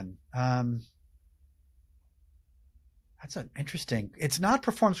good one. That's an interesting. It's not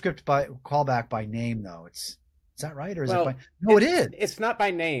perform script by callback by name though. Is that right, or is it by? No, it is. It's not by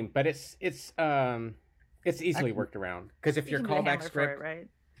name, but it's easily worked around, because if your callback script, right?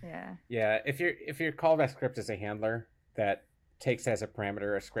 Yeah. Yeah, if your callback script is a handler that takes as a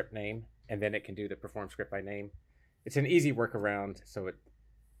parameter a script name, and then it can do the perform script by name, it's an easy workaround. So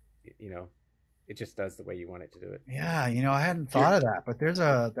it just does the way you want it to do it. Yeah, I hadn't thought of that, but that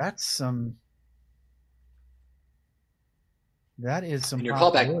is some. And your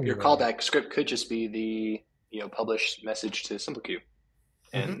callback script could just be the publish message to SimpleQ,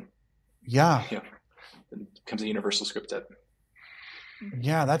 and it becomes a universal script that.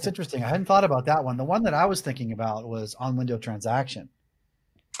 Yeah, that's interesting. I hadn't thought about that one. The one that I was thinking about was on window transaction.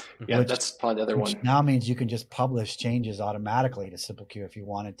 Yeah, that's probably the other one. Now means you can just publish changes automatically to SimpleQ if you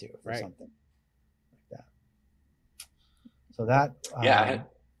wanted to, or something like that. So that.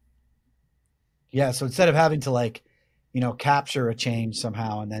 So instead of having to capture a change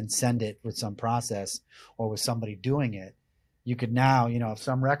somehow and then send it with some process or with somebody doing it, you could now, if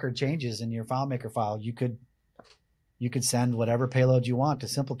some record changes in your FileMaker file, you could send whatever payload you want to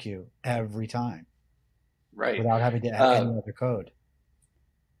SimpleQ every time, right? Without having to add any other code.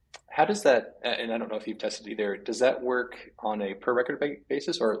 How does that? And I don't know if you've tested either. Does that work on a per record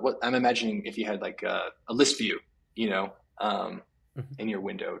basis, or what? I'm imagining if you had like a list view, in your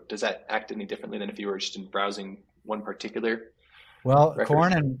window, does that act any differently than if you were just browsing one particular? Well,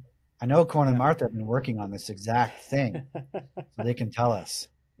 I know Korn and Martha have been working on this exact thing, so they can tell us.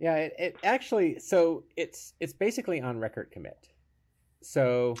 Yeah, it actually, so it's basically on record commit.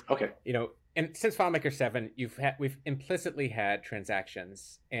 So, okay, and since FileMaker 7, we've implicitly had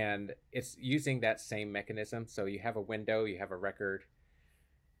transactions, and it's using that same mechanism. So you have a window, you have a record,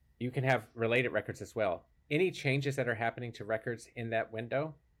 you can have related records as well. Any changes that are happening to records in that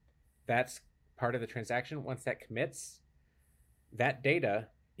window, that's part of the transaction. Once that commits, that data,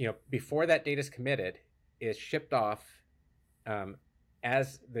 before that data is committed, is shipped off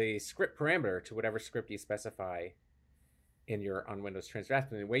as the script parameter to whatever script you specify in your on Windows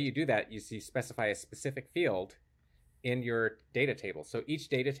transaction. And the way you do that is you specify a specific field in your data table. So each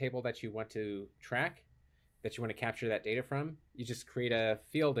data table that you want to track, that you want to capture that data from, you just create a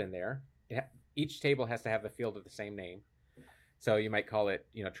field in there. Each table has to have a field of the same name. So you might call it,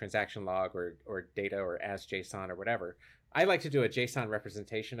 transaction log or data or as JSON or whatever. I like to do a JSON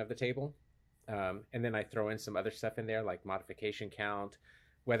representation of the table. And then I throw in some other stuff in there like modification count,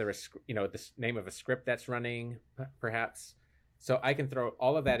 whether the name of a script that's running, perhaps. So I can throw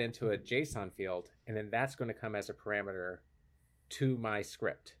all of that into a JSON field, and then that's going to come as a parameter to my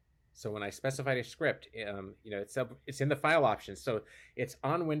script. So when I specify a script, it's in the file options. So it's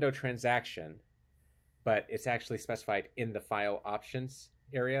on window transaction, but it's actually specified in the file options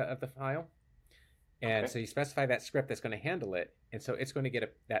area of the file. And so you specify that script that's going to handle it, and so it's going to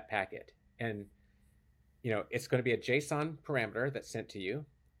get that packet. And, it's going to be a JSON parameter that's sent to you.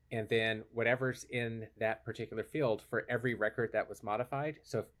 And then whatever's in that particular field for every record that was modified.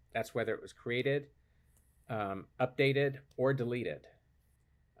 So if that's whether it was created, updated, or deleted.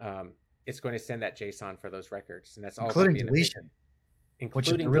 It's going to send that JSON for those records. And that's all including deletion.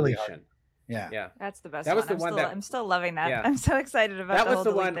 Including really deletion. Hard. Yeah. That's the best that one. was the one I'm still loving that. Yeah. I'm so excited about that the was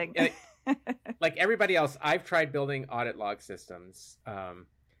whole the one thing. like everybody else, I've tried building audit log systems,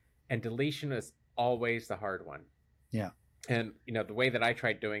 and deletion is always the hard one. Yeah. And, the way that I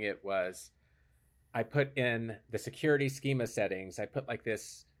tried doing it was I put in the security schema settings. I put like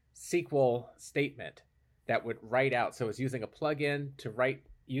this SQL statement that would write out. So it was using a plugin to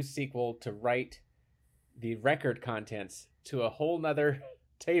use SQL to write the record contents to a whole nother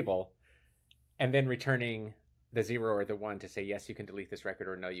table, and then returning the 0 or the 1 to say, yes, you can delete this record,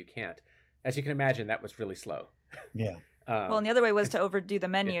 or no, you can't. As you can imagine, that was really slow. Yeah. Well, and the other way was to overdo the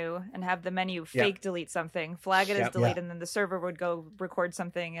menu and have the menu fake delete something, flag it as delete, and then the server would go record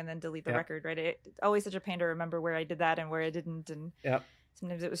something and then delete the record, right? It's always such a pain to remember where I did that and where I didn't, and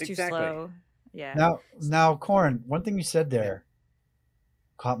sometimes it was too slow. Yeah. Now, Corin, one thing you said there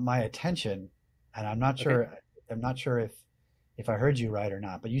caught my attention, and I'm not sure. Okay. I'm not sure if I heard you right or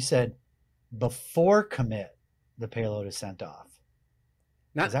not, but you said before commit, the payload is sent off.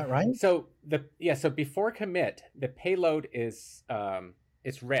 Is that right? So before commit, the payload is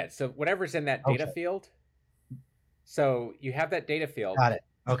it's read. So whatever's in that data field. So you have that data field. Got it.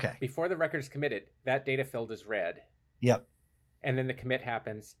 Okay. Before the record is committed, that data field is read. Yep. And then the commit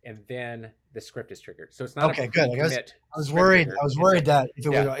happens, and then the script is triggered. So it's not okay. Good. I was worried. I was worried that if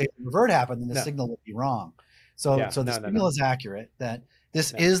a revert happened, then the signal would be wrong. So the signal is accurate. That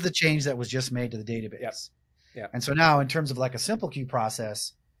this is the change that was just made to the database. Yep. Yeah. And so now, in terms of like a SimpleQ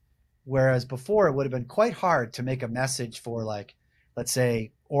process, whereas before it would have been quite hard to make a message for, like, let's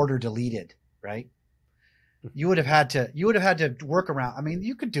say order deleted, right? You would have had to work around. I mean,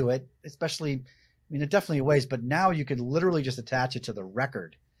 you could do it, especially, I mean, it definitely ways, but now you could literally just attach it to the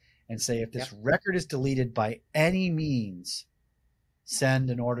record and say, if this record is deleted by any means, send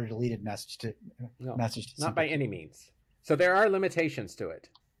an order deleted message to not by any means. So there are limitations to it.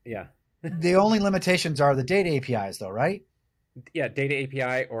 Yeah. The only limitations are the data APIs, though, right? Yeah, data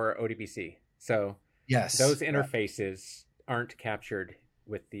API or ODBC. So yes, those interfaces aren't captured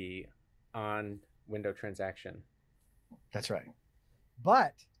with the on window transaction. That's right.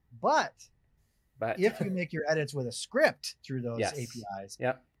 But if you make your edits with a script through those APIs,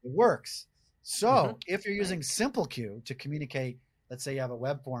 it works. So if you're using SimpleQ to communicate, let's say you have a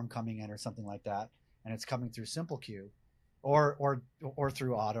web form coming in or something like that, and it's coming through SimpleQ, or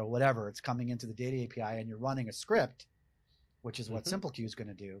through Otto, whatever, it's coming into the data API, and you're running a script, which is what SimpleQ is going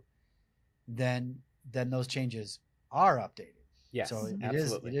to do, then those changes are updated. Yes, so it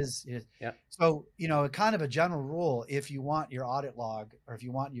absolutely. is. Yeah. So, kind of a general rule, if you want your audit log or if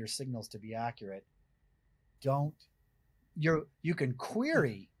you want your signals to be accurate, you can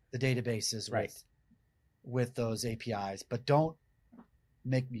query the databases with those APIs, but don't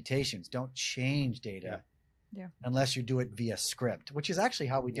make mutations. Don't change data. Yeah. Unless you do it via script, which is actually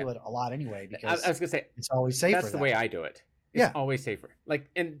how we do it a lot anyway, because I was going to say it's always safer. That's the way I do it. It's always safer. Like,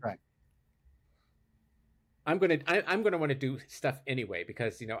 and I'm going to want to do stuff anyway,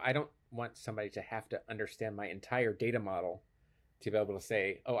 because, I don't want somebody to have to understand my entire data model to be able to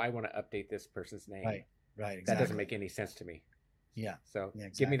say, oh, I want to update this person's name. Right. Exactly. That doesn't make any sense to me. Yeah. So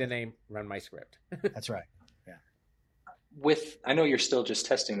give me the name, run my script. That's right. I know you're still just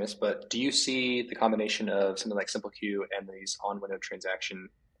testing this, but do you see the combination of something like SimpleQ and these on-window transaction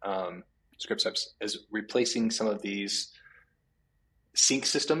script steps as replacing some of these sync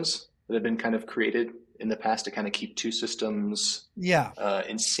systems that have been kind of created in the past to kind of keep two systems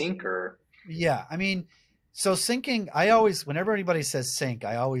in sync? Or I mean, so syncing, whenever anybody says sync,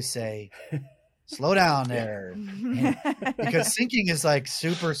 I always say slow down there, because syncing is like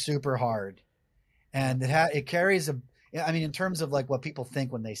super, super hard, and it carries in terms of like what people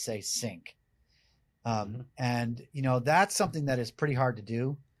think when they say sync. And, that's something that is pretty hard to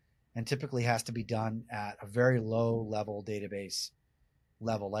do and typically has to be done at a very low level database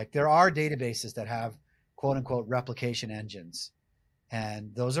level. Like, there are databases that have quote unquote replication engines,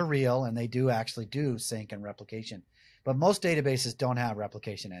 and those are real, and they do actually do sync and replication, but most databases don't have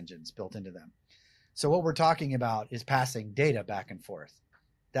replication engines built into them. So what we're talking about is passing data back and forth.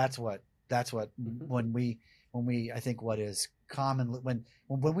 That's what when we I think what is common when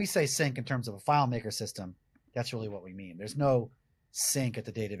we say sync in terms of a FileMaker system, that's really what we mean. There's no sync at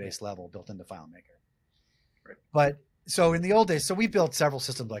the database level built into FileMaker. Right. But so in the old days, so we built several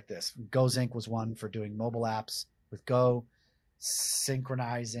systems like this. GoZync was one for doing mobile apps with Go,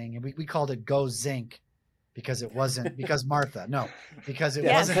 synchronizing, and we called it GoZync because it wasn't because Martha. No, because it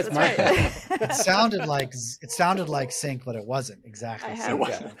wasn't. That's right. It sounded like sync, but it wasn't exactly.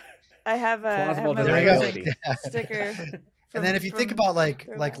 I have a sticker. And then if you think about like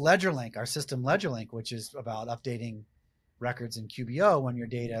LedgerLink, our system LedgerLink, which is about updating records in QBO when your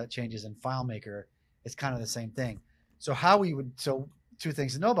data changes in FileMaker, it's kind of the same thing. So two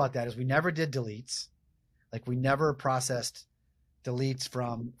things to know about that is we never did deletes. Like we never processed deletes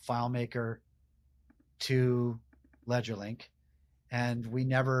from FileMaker to LedgerLink, and we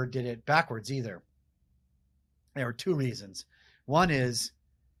never did it backwards either. There were two reasons. One is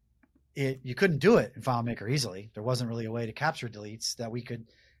you couldn't do it in FileMaker easily. There wasn't really a way to capture deletes that we could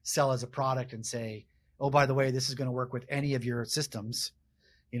sell as a product and say, oh, by the way, this is going to work with any of your systems.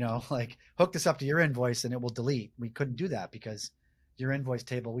 Like hook this up to your invoice and it will delete. We couldn't do that because your invoice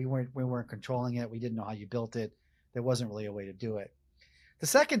table, we weren't controlling it. We didn't know how you built it. There wasn't really a way to do it. The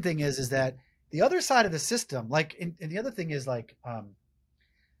second thing is that the other side of the system, and the other thing is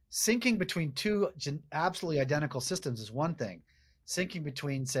syncing between two absolutely identical systems is one thing. Syncing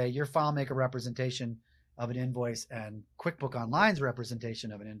between, say, your FileMaker representation of an invoice and QuickBook Online's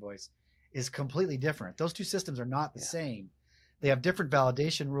representation of an invoice is completely different. Those two systems are not the same. They have different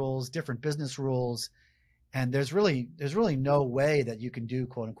validation rules, different business rules, and there's really no way that you can do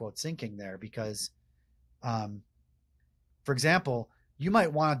quote unquote syncing there because, for example, you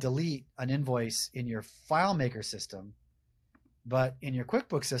might want to delete an invoice in your FileMaker system, but in your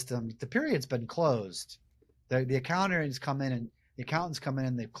QuickBooks system, the period's been closed. The accountants come in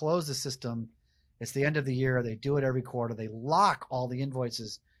and they've closed the system. It's the end of the year. They do it every quarter. They lock all the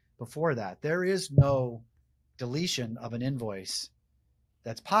invoices before that. There is no deletion of an invoice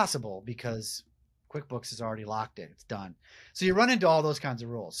that's possible because QuickBooks has already locked it. It's done. So you run into all those kinds of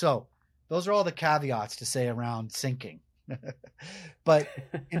rules. So those are all the caveats to say around syncing. But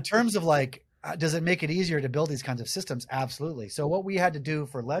in terms of does it make it easier to build these kinds of systems? Absolutely. So what we had to do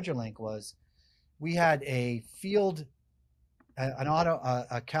for LedgerLink was we had a field,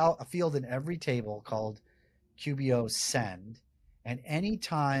 a field in every table called QBO send. And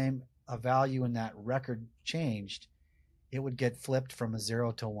anytime a value in that record changed, it would get flipped from a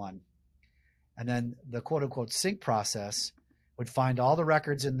 0 to 1. And then the quote unquote sync process would find all the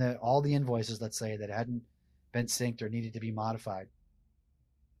records in all the invoices, let's say, that hadn't been synced or needed to be modified.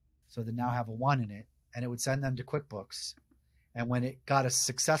 So they now have a 1 in it, and it would send them to QuickBooks. And when it got a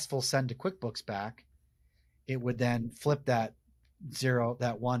successful send to QuickBooks back, it would then flip that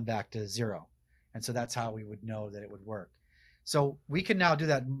 1 back to 0. And so that's how we would know that it would work. So we can now do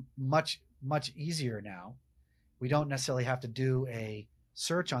that much, much easier now. We don't necessarily have to do a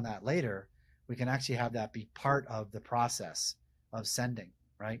search on that later. We can actually have that be part of the process of sending,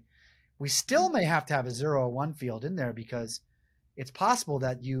 right? We still may have to have a 0 or 1 field in there because it's possible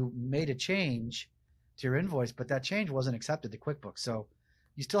that you made a change to your invoice, but that change wasn't accepted to QuickBooks. So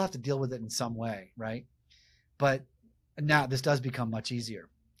you still have to deal with it in some way, right? But now this does become much easier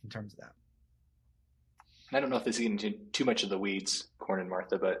in terms of that. I don't know if this is getting into too much of the weeds, Corn and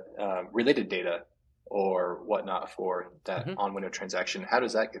Martha, but related data or whatnot for that on-window transaction, how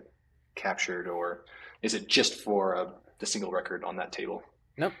does that get captured, or is it just for the single record on that table?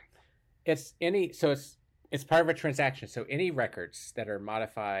 Nope. It's part of a transaction. So any records that are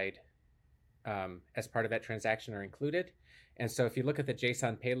modified as part of that transaction are included. And so if you look at the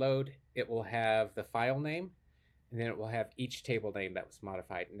JSON payload, it will have the file name, and then it will have each table name that was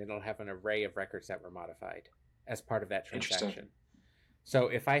modified, and then it'll have an array of records that were modified as part of that transaction. So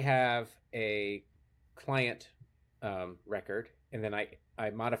if I have a client record, and then I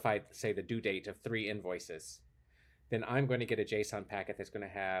modified, say, the due date of 3 invoices, then I'm going to get a JSON packet that's going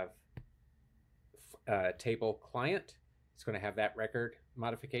to have table client. It's going to have that record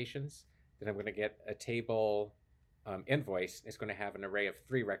modifications. Then I'm going to get a table invoice. It's going to have an array of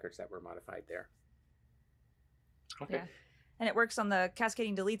 3 records that were modified there. Okay. Yeah. And it works on the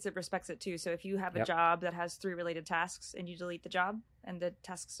cascading deletes. It respects it too. So if you have a job that has 3 related tasks and you delete the job and the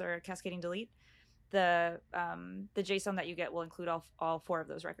tasks are cascading delete, the JSON that you get will include all 4 of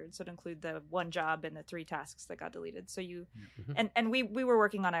those records. So it include the 1 job and the 3 tasks that got deleted. So you and we were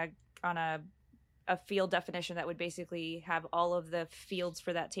working on a field definition that would basically have all of the fields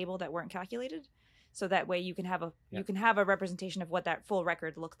for that table that weren't calculated. So that way you can have a representation of what that full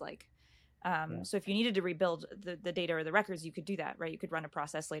record looked like. So if you needed to rebuild the data or the records, you could do that, right? You could run a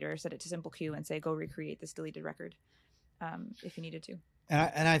process later, set it to SimpleQ and say, go recreate this deleted record if you needed to.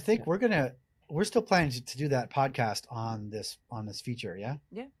 And I think we're still planning to do that podcast on this feature. Yeah.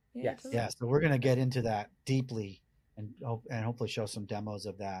 Yes. Totally. Yeah. So we're going to get into that deeply and hopefully show some demos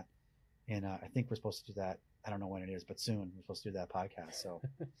of that. And I think we're supposed to do that. I don't know when it is, but soon we're supposed to do that podcast. So,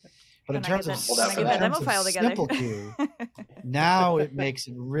 but in terms of SimpleQ, now it makes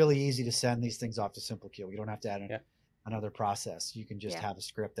it really easy to send these things off to SimpleQ. You don't have to add another process. You can just have a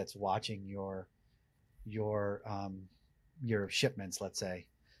script that's watching your shipments, let's say,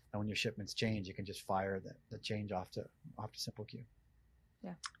 and when your shipments change, you can just fire the change off to SimpleQ.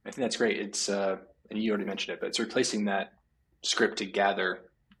 Yeah, I think that's great. It's and you already mentioned it, but it's replacing that script to gather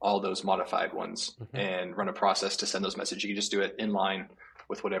all those modified ones and run a process to send those messages. You can just do it in line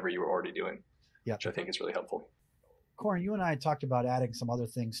with whatever you were already doing, which I think is really helpful. Corin, you and I talked about adding some other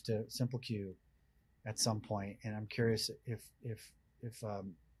things to SimpleQ at some point, and I'm curious if we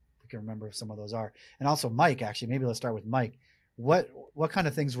can remember if some of those are. And also, Mike, actually, maybe let's start with Mike. What kind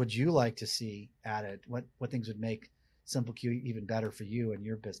of things would you like to see added? What things would make SimpleQ even better for you and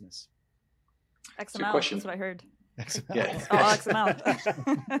your business? XML, that's what I heard. XML. Yeah. XML.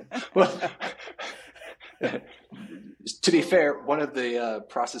 Well, to be fair, one of the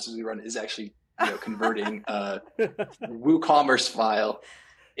processes we run is actually converting a WooCommerce file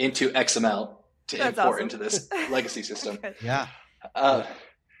into XML to import into this legacy system. Yeah.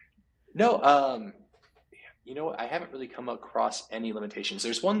 No, I haven't really come across any limitations.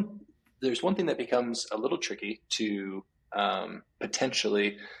 There's one thing that becomes a little tricky to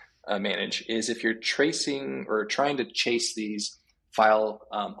potentially manage is if you're tracing or trying to chase these file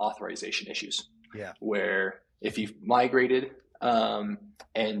authorization issues. Yeah. Where if you've migrated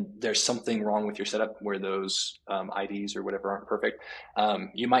and there's something wrong with your setup where those IDs or whatever aren't perfect,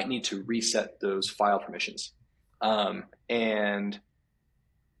 you might need to reset those file permissions. And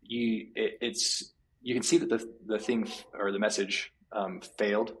you can see that the thing or the message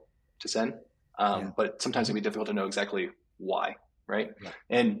failed to send, but sometimes it can be difficult to know exactly why. Right. Yeah.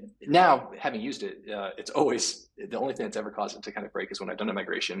 And now having used it, it's always the only thing that's ever caused it to kind of break is when I've done a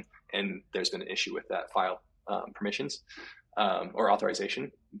migration and there's been an issue with that file permissions or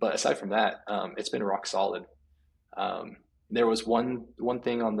authorization. But aside from that, it's been rock solid. There was one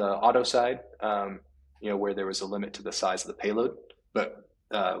thing on the Otto side, where there was a limit to the size of the payload. But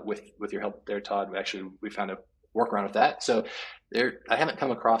with your help there, Todd, we found a workaround with that. So I haven't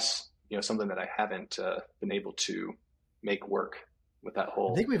come across something that I haven't been able to make work with that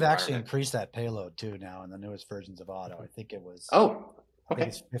whole. I think we've actually increased that payload too now in the newest versions of Otto. I think it was. Oh, okay. I think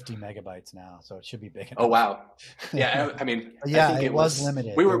it's 50 megabytes now, so it should be big enough. Oh wow! Yeah, I mean, yeah, I think it was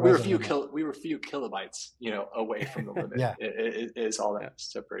limited. We were a few kilobytes, away from the limit. Yeah, it is all that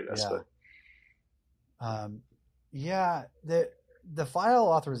separated us. Yeah. But the file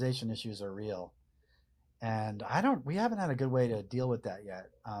authorization issues are real, and we haven't had a good way to deal with that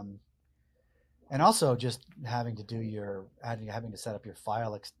yet. And also just having to having to set up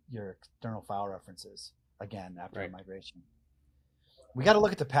your external file references again after the migration. We got to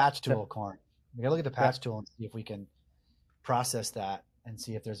look at the patch tool, Corin. We got to look at the patch tool and see if we can process that and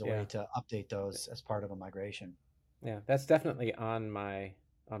see if there's a way to update those as part of a migration. Yeah, that's definitely on my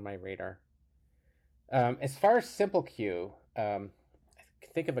radar. As far as SimpleQ, I can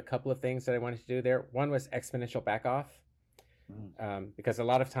think of a couple of things that I wanted to do there. One was exponential backoff. Because a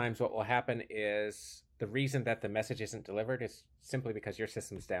lot of times what will happen is the reason that the message isn't delivered is simply because your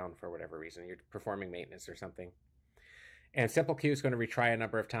system's down for whatever reason. You're performing maintenance or something. And SimpleQ is going to retry a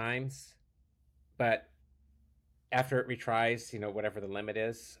number of times. But after it retries, whatever the limit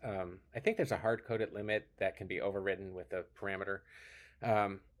is, I think there's a hard-coded limit that can be overridden with a parameter.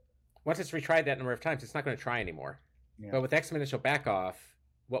 Once it's retried that number of times, it's not going to try anymore. Yeah. But with exponential backoff,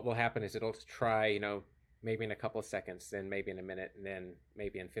 what will happen is it'll try, maybe in a couple of seconds, then maybe in a minute, and then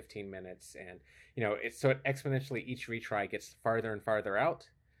maybe in 15 minutes. And, so it exponentially each retry gets farther and farther out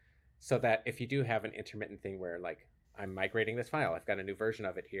so that if you do have an intermittent thing where like I'm migrating this file, I've got a new version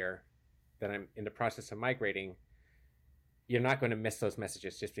of it here that I'm in the process of migrating, you're not going to miss those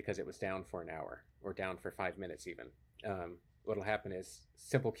messages just because it was down for an hour or down for 5 minutes even. What'll happen is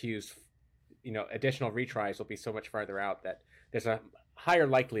SimpleQ's, additional retries will be so much farther out that there's a higher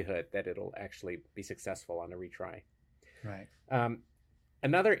likelihood that it'll actually be successful on a retry. Right.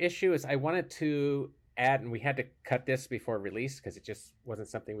 Another issue is I wanted to add, and we had to cut this before release because it just wasn't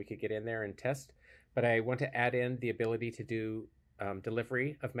something we could get in there and test, but I want to add in the ability to do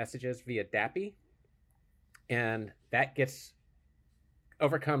delivery of messages via DAPI, and that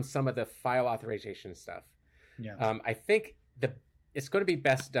overcomes some of the file authorization stuff. Yeah. I think it's going to be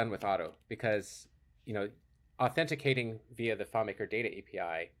best done with Otto because, authenticating via the FileMaker data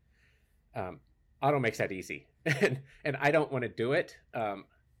API, Otto makes that easy. and I don't want to do it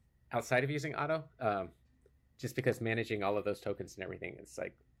outside of using Otto, just because managing all of those tokens and everything, it's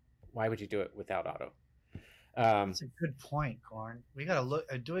like, why would you do it without Otto? That's a good point, Corin. We got to look.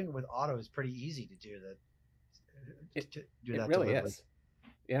 Doing it with Otto is pretty easy to do that. It really is.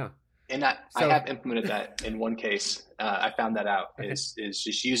 Yeah. And I have implemented that in one case. I found that out is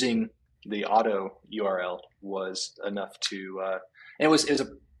just using the Otto URL was enough to, and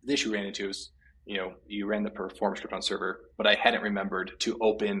the issue we ran into was, you ran the perform script on server, but I hadn't remembered to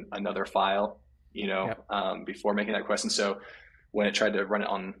open another file, before making that request. And so when it tried to run it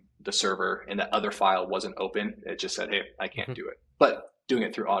on the server and that other file wasn't open, it just said, hey, I can't do it. But doing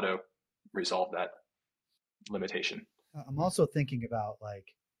it through Otto resolved that limitation. I'm also thinking about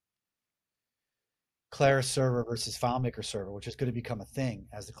like Claris server versus FileMaker server, which is going to become a thing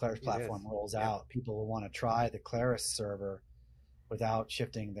as the Claris platform rolls out. People will want to try the Claris server without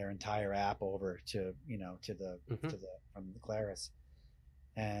shifting their entire app over to, you know, to the from the Claris.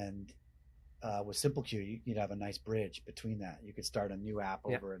 And with SimpleQ, you'd have a nice bridge between that. You could start a new app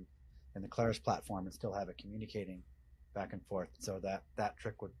over in the Claris platform and still have it communicating back and forth. So that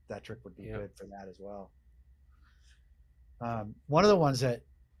trick would be good for that as well. One of the ones that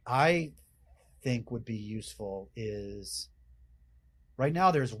I think would be useful is right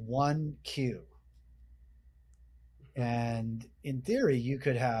now there's one queue, and in theory you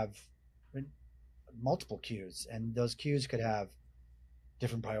could have multiple queues, and those queues could have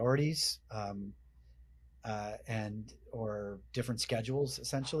different priorities and or different schedules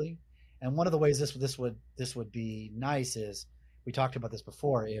essentially. And one of the ways this would be nice is, we talked about this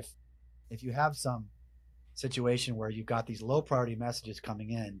before, if you have some situation where you've got these low priority messages coming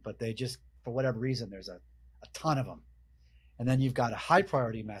in, but they just, for whatever reason, there's a ton of them, and then you've got a high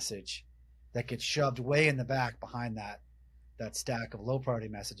priority message that gets shoved way in the back behind that stack of low priority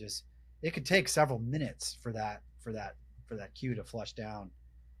messages. It could take several minutes for that queue to flush down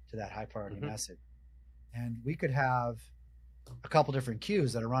to that high priority message. And we could have a couple different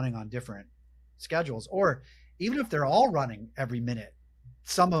queues that are running on different schedules, or even if they're all running every minute,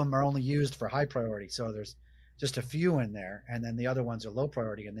 some of them are only used for high priority, so there's just a few in there, and then the other ones are low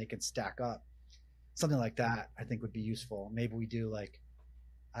priority and they can stack up. Something like that I think would be useful. Maybe we do like,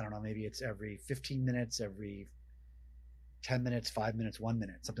 I don't know, maybe it's every 15 minutes, every 10 minutes, 5 minutes, 1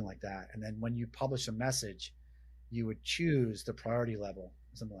 minute, something like that. And then when you publish a message, you would choose the priority level,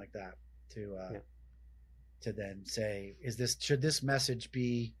 something like that, to then say, should this message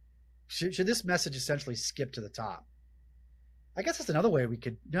essentially skip to the top? I guess that's another way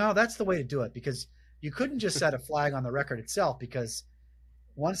that's the way to do it, because you couldn't just set a flag on the record itself, because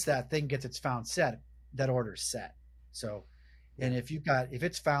once that thing gets its found set, that order's set. So, and if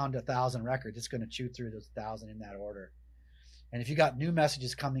it's found 1,000 records, it's going to chew through those 1,000 in that order. And if you got new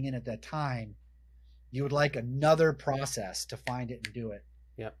messages coming in at that time, you would like another process to find it and do it.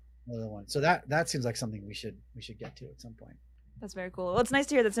 Yep. Another one. So that seems like something we should get to at some point. That's very cool. Well, it's nice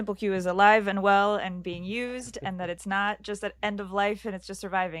to hear that SimpleQ is alive and well and being used, and that it's not just at end of life and it's just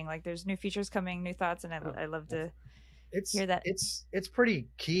surviving. Like, there's new features coming, new thoughts, and I love to hear that. It's pretty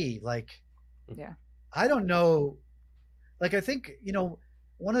key. Like, yeah, I don't know. Like, I think, you know,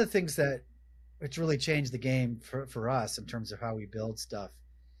 one of the things that it's really changed the game for us in terms of how we build stuff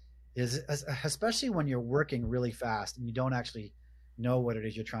is, especially when you're working really fast and you don't actually know what it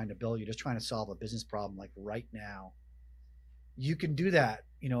is you're trying to build. You're just trying to solve a business problem, like right now. You can do that,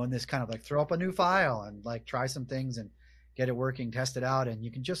 you know, in this kind of like throw up a new file and like try some things and get it working, test it out, and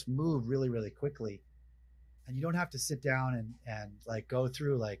you can just move really, really quickly. And you don't have to sit down and like go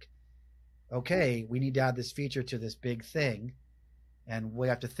through like, okay, we need to add this feature to this big thing, and we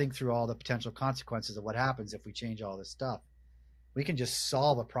have to think through all the potential consequences of what happens if we change all this stuff. We can just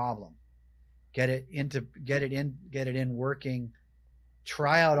solve a problem, get it in working,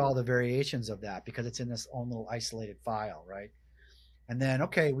 try out all the variations of that because it's in this own little isolated file, right? And then,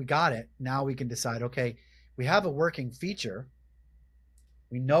 okay, we got it. Now we can decide, okay, we have a working feature.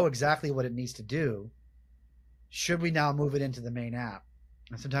 We know exactly what it needs to do. Should we now move it into the main app?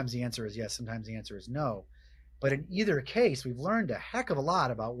 And sometimes the answer is yes, sometimes the answer is no. But in either case, we've learned a heck of a lot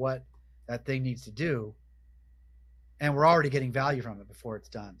about what that thing needs to do, and we're already getting value from it before it's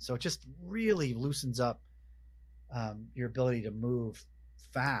done. So it just really loosens up your ability to move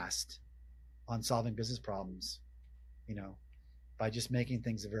fast on solving business problems, you know, by just making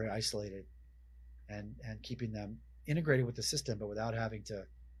things very isolated and keeping them integrated with the system, but without having to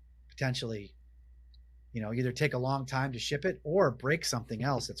potentially, you know, either take a long time to ship it or break something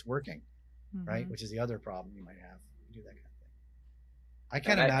else that's working, right? Which is the other problem you might have. You do that kind of thing. I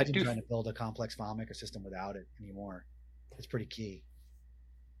can't imagine trying to build a complex FileMaker system without it anymore. It's pretty key.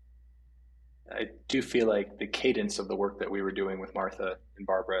 I do feel like the cadence of the work that we were doing with Martha and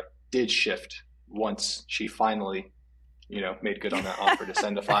Barbara did shift once she finally, you know, made good on that offer to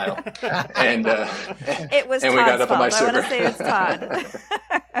send a file. And it was and Todd's we got up fault. on my I server. want to say it's Todd.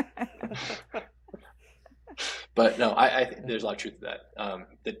 But no, I think there's a lot of truth to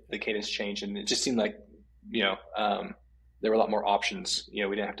that. The cadence changed, and it just seemed like, you know, there were a lot more options. You know,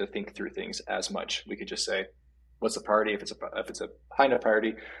 we didn't have to think through things as much. We could just say, what's the priority? If it's a high enough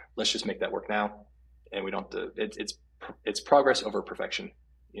priority, let's just make that work now. And we don't have to. It's progress over perfection.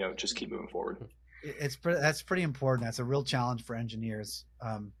 You know, just keep moving forward. that's pretty important. That's a real challenge for engineers,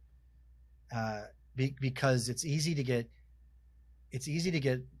 because it's easy to get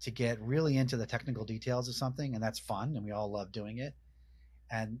really into the technical details of something, and that's fun, and we all love doing it.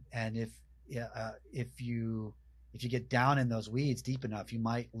 And if you get down in those weeds deep enough, you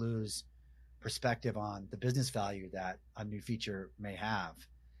might lose perspective on the business value that a new feature may have,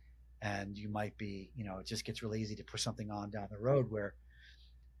 and you might be, it just gets really easy to push something on down the road where,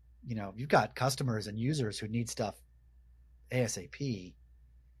 you've got customers and users who need stuff ASAP,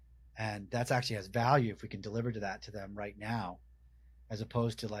 and that's actually has value if we can deliver to them right now, as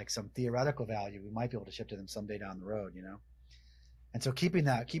opposed to like some theoretical value we might be able to ship to them someday down the road. And so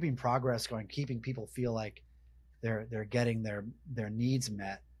keeping progress going, keeping people feel like they're getting their needs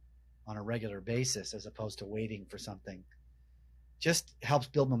met on a regular basis, as opposed to waiting for something, just helps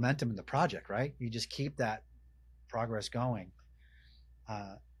build momentum in the project, right? You just keep that progress going,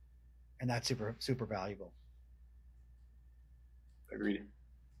 and that's super, super valuable. Agreed.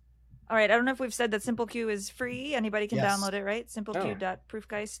 All right. I don't know if we've said that SimpleQ is free. Anybody can Yes. download it, right?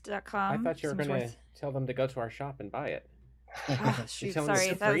 SimpleQ.proofgeist.com. I thought you were going to tell them to go to our shop and buy it. Oh, shoot, telling us sorry.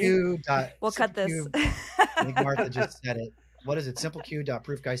 it's That free? we'll cut this. I think Martha just said it. What is it?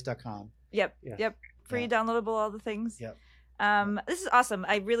 SimpleQ.proofgeist.com. Yep. Yes. Yep. Free, downloadable, all the things. Yep. This is awesome.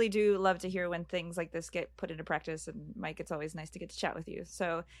 I really do love to hear when things like this get put into practice. And Mike, it's always nice to get to chat with you.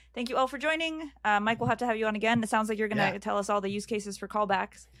 So thank you all for joining. Mike, we'll have to have you on again. It sounds like you're going to tell us all the use cases for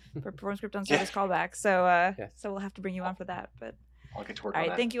callbacks, for perform script on service callbacks. So so we'll have to bring you on for that. But I'll get to work all on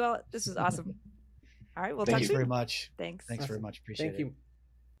right, that. thank you all. This was awesome. All right, we'll Thank talk you soon. very much. Thanks. Thanks very much. Appreciate Thank it. you.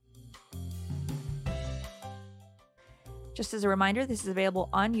 Just as a reminder, this is available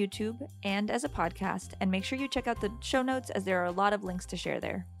on YouTube and as a podcast, and make sure you check out the show notes as there are a lot of links to share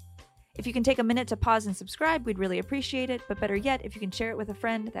there. If you can take a minute to pause and subscribe, we'd really appreciate it, but better yet, if you can share it with a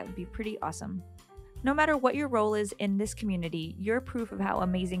friend, that would be pretty awesome. No matter what your role is in this community, you're proof of how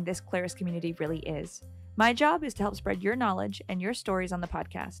amazing this Claris community really is. My job is to help spread your knowledge and your stories on the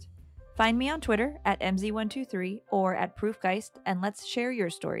podcast. Find me on Twitter at MZ123 or at ProofGeist, and let's share your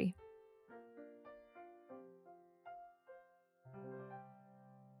story.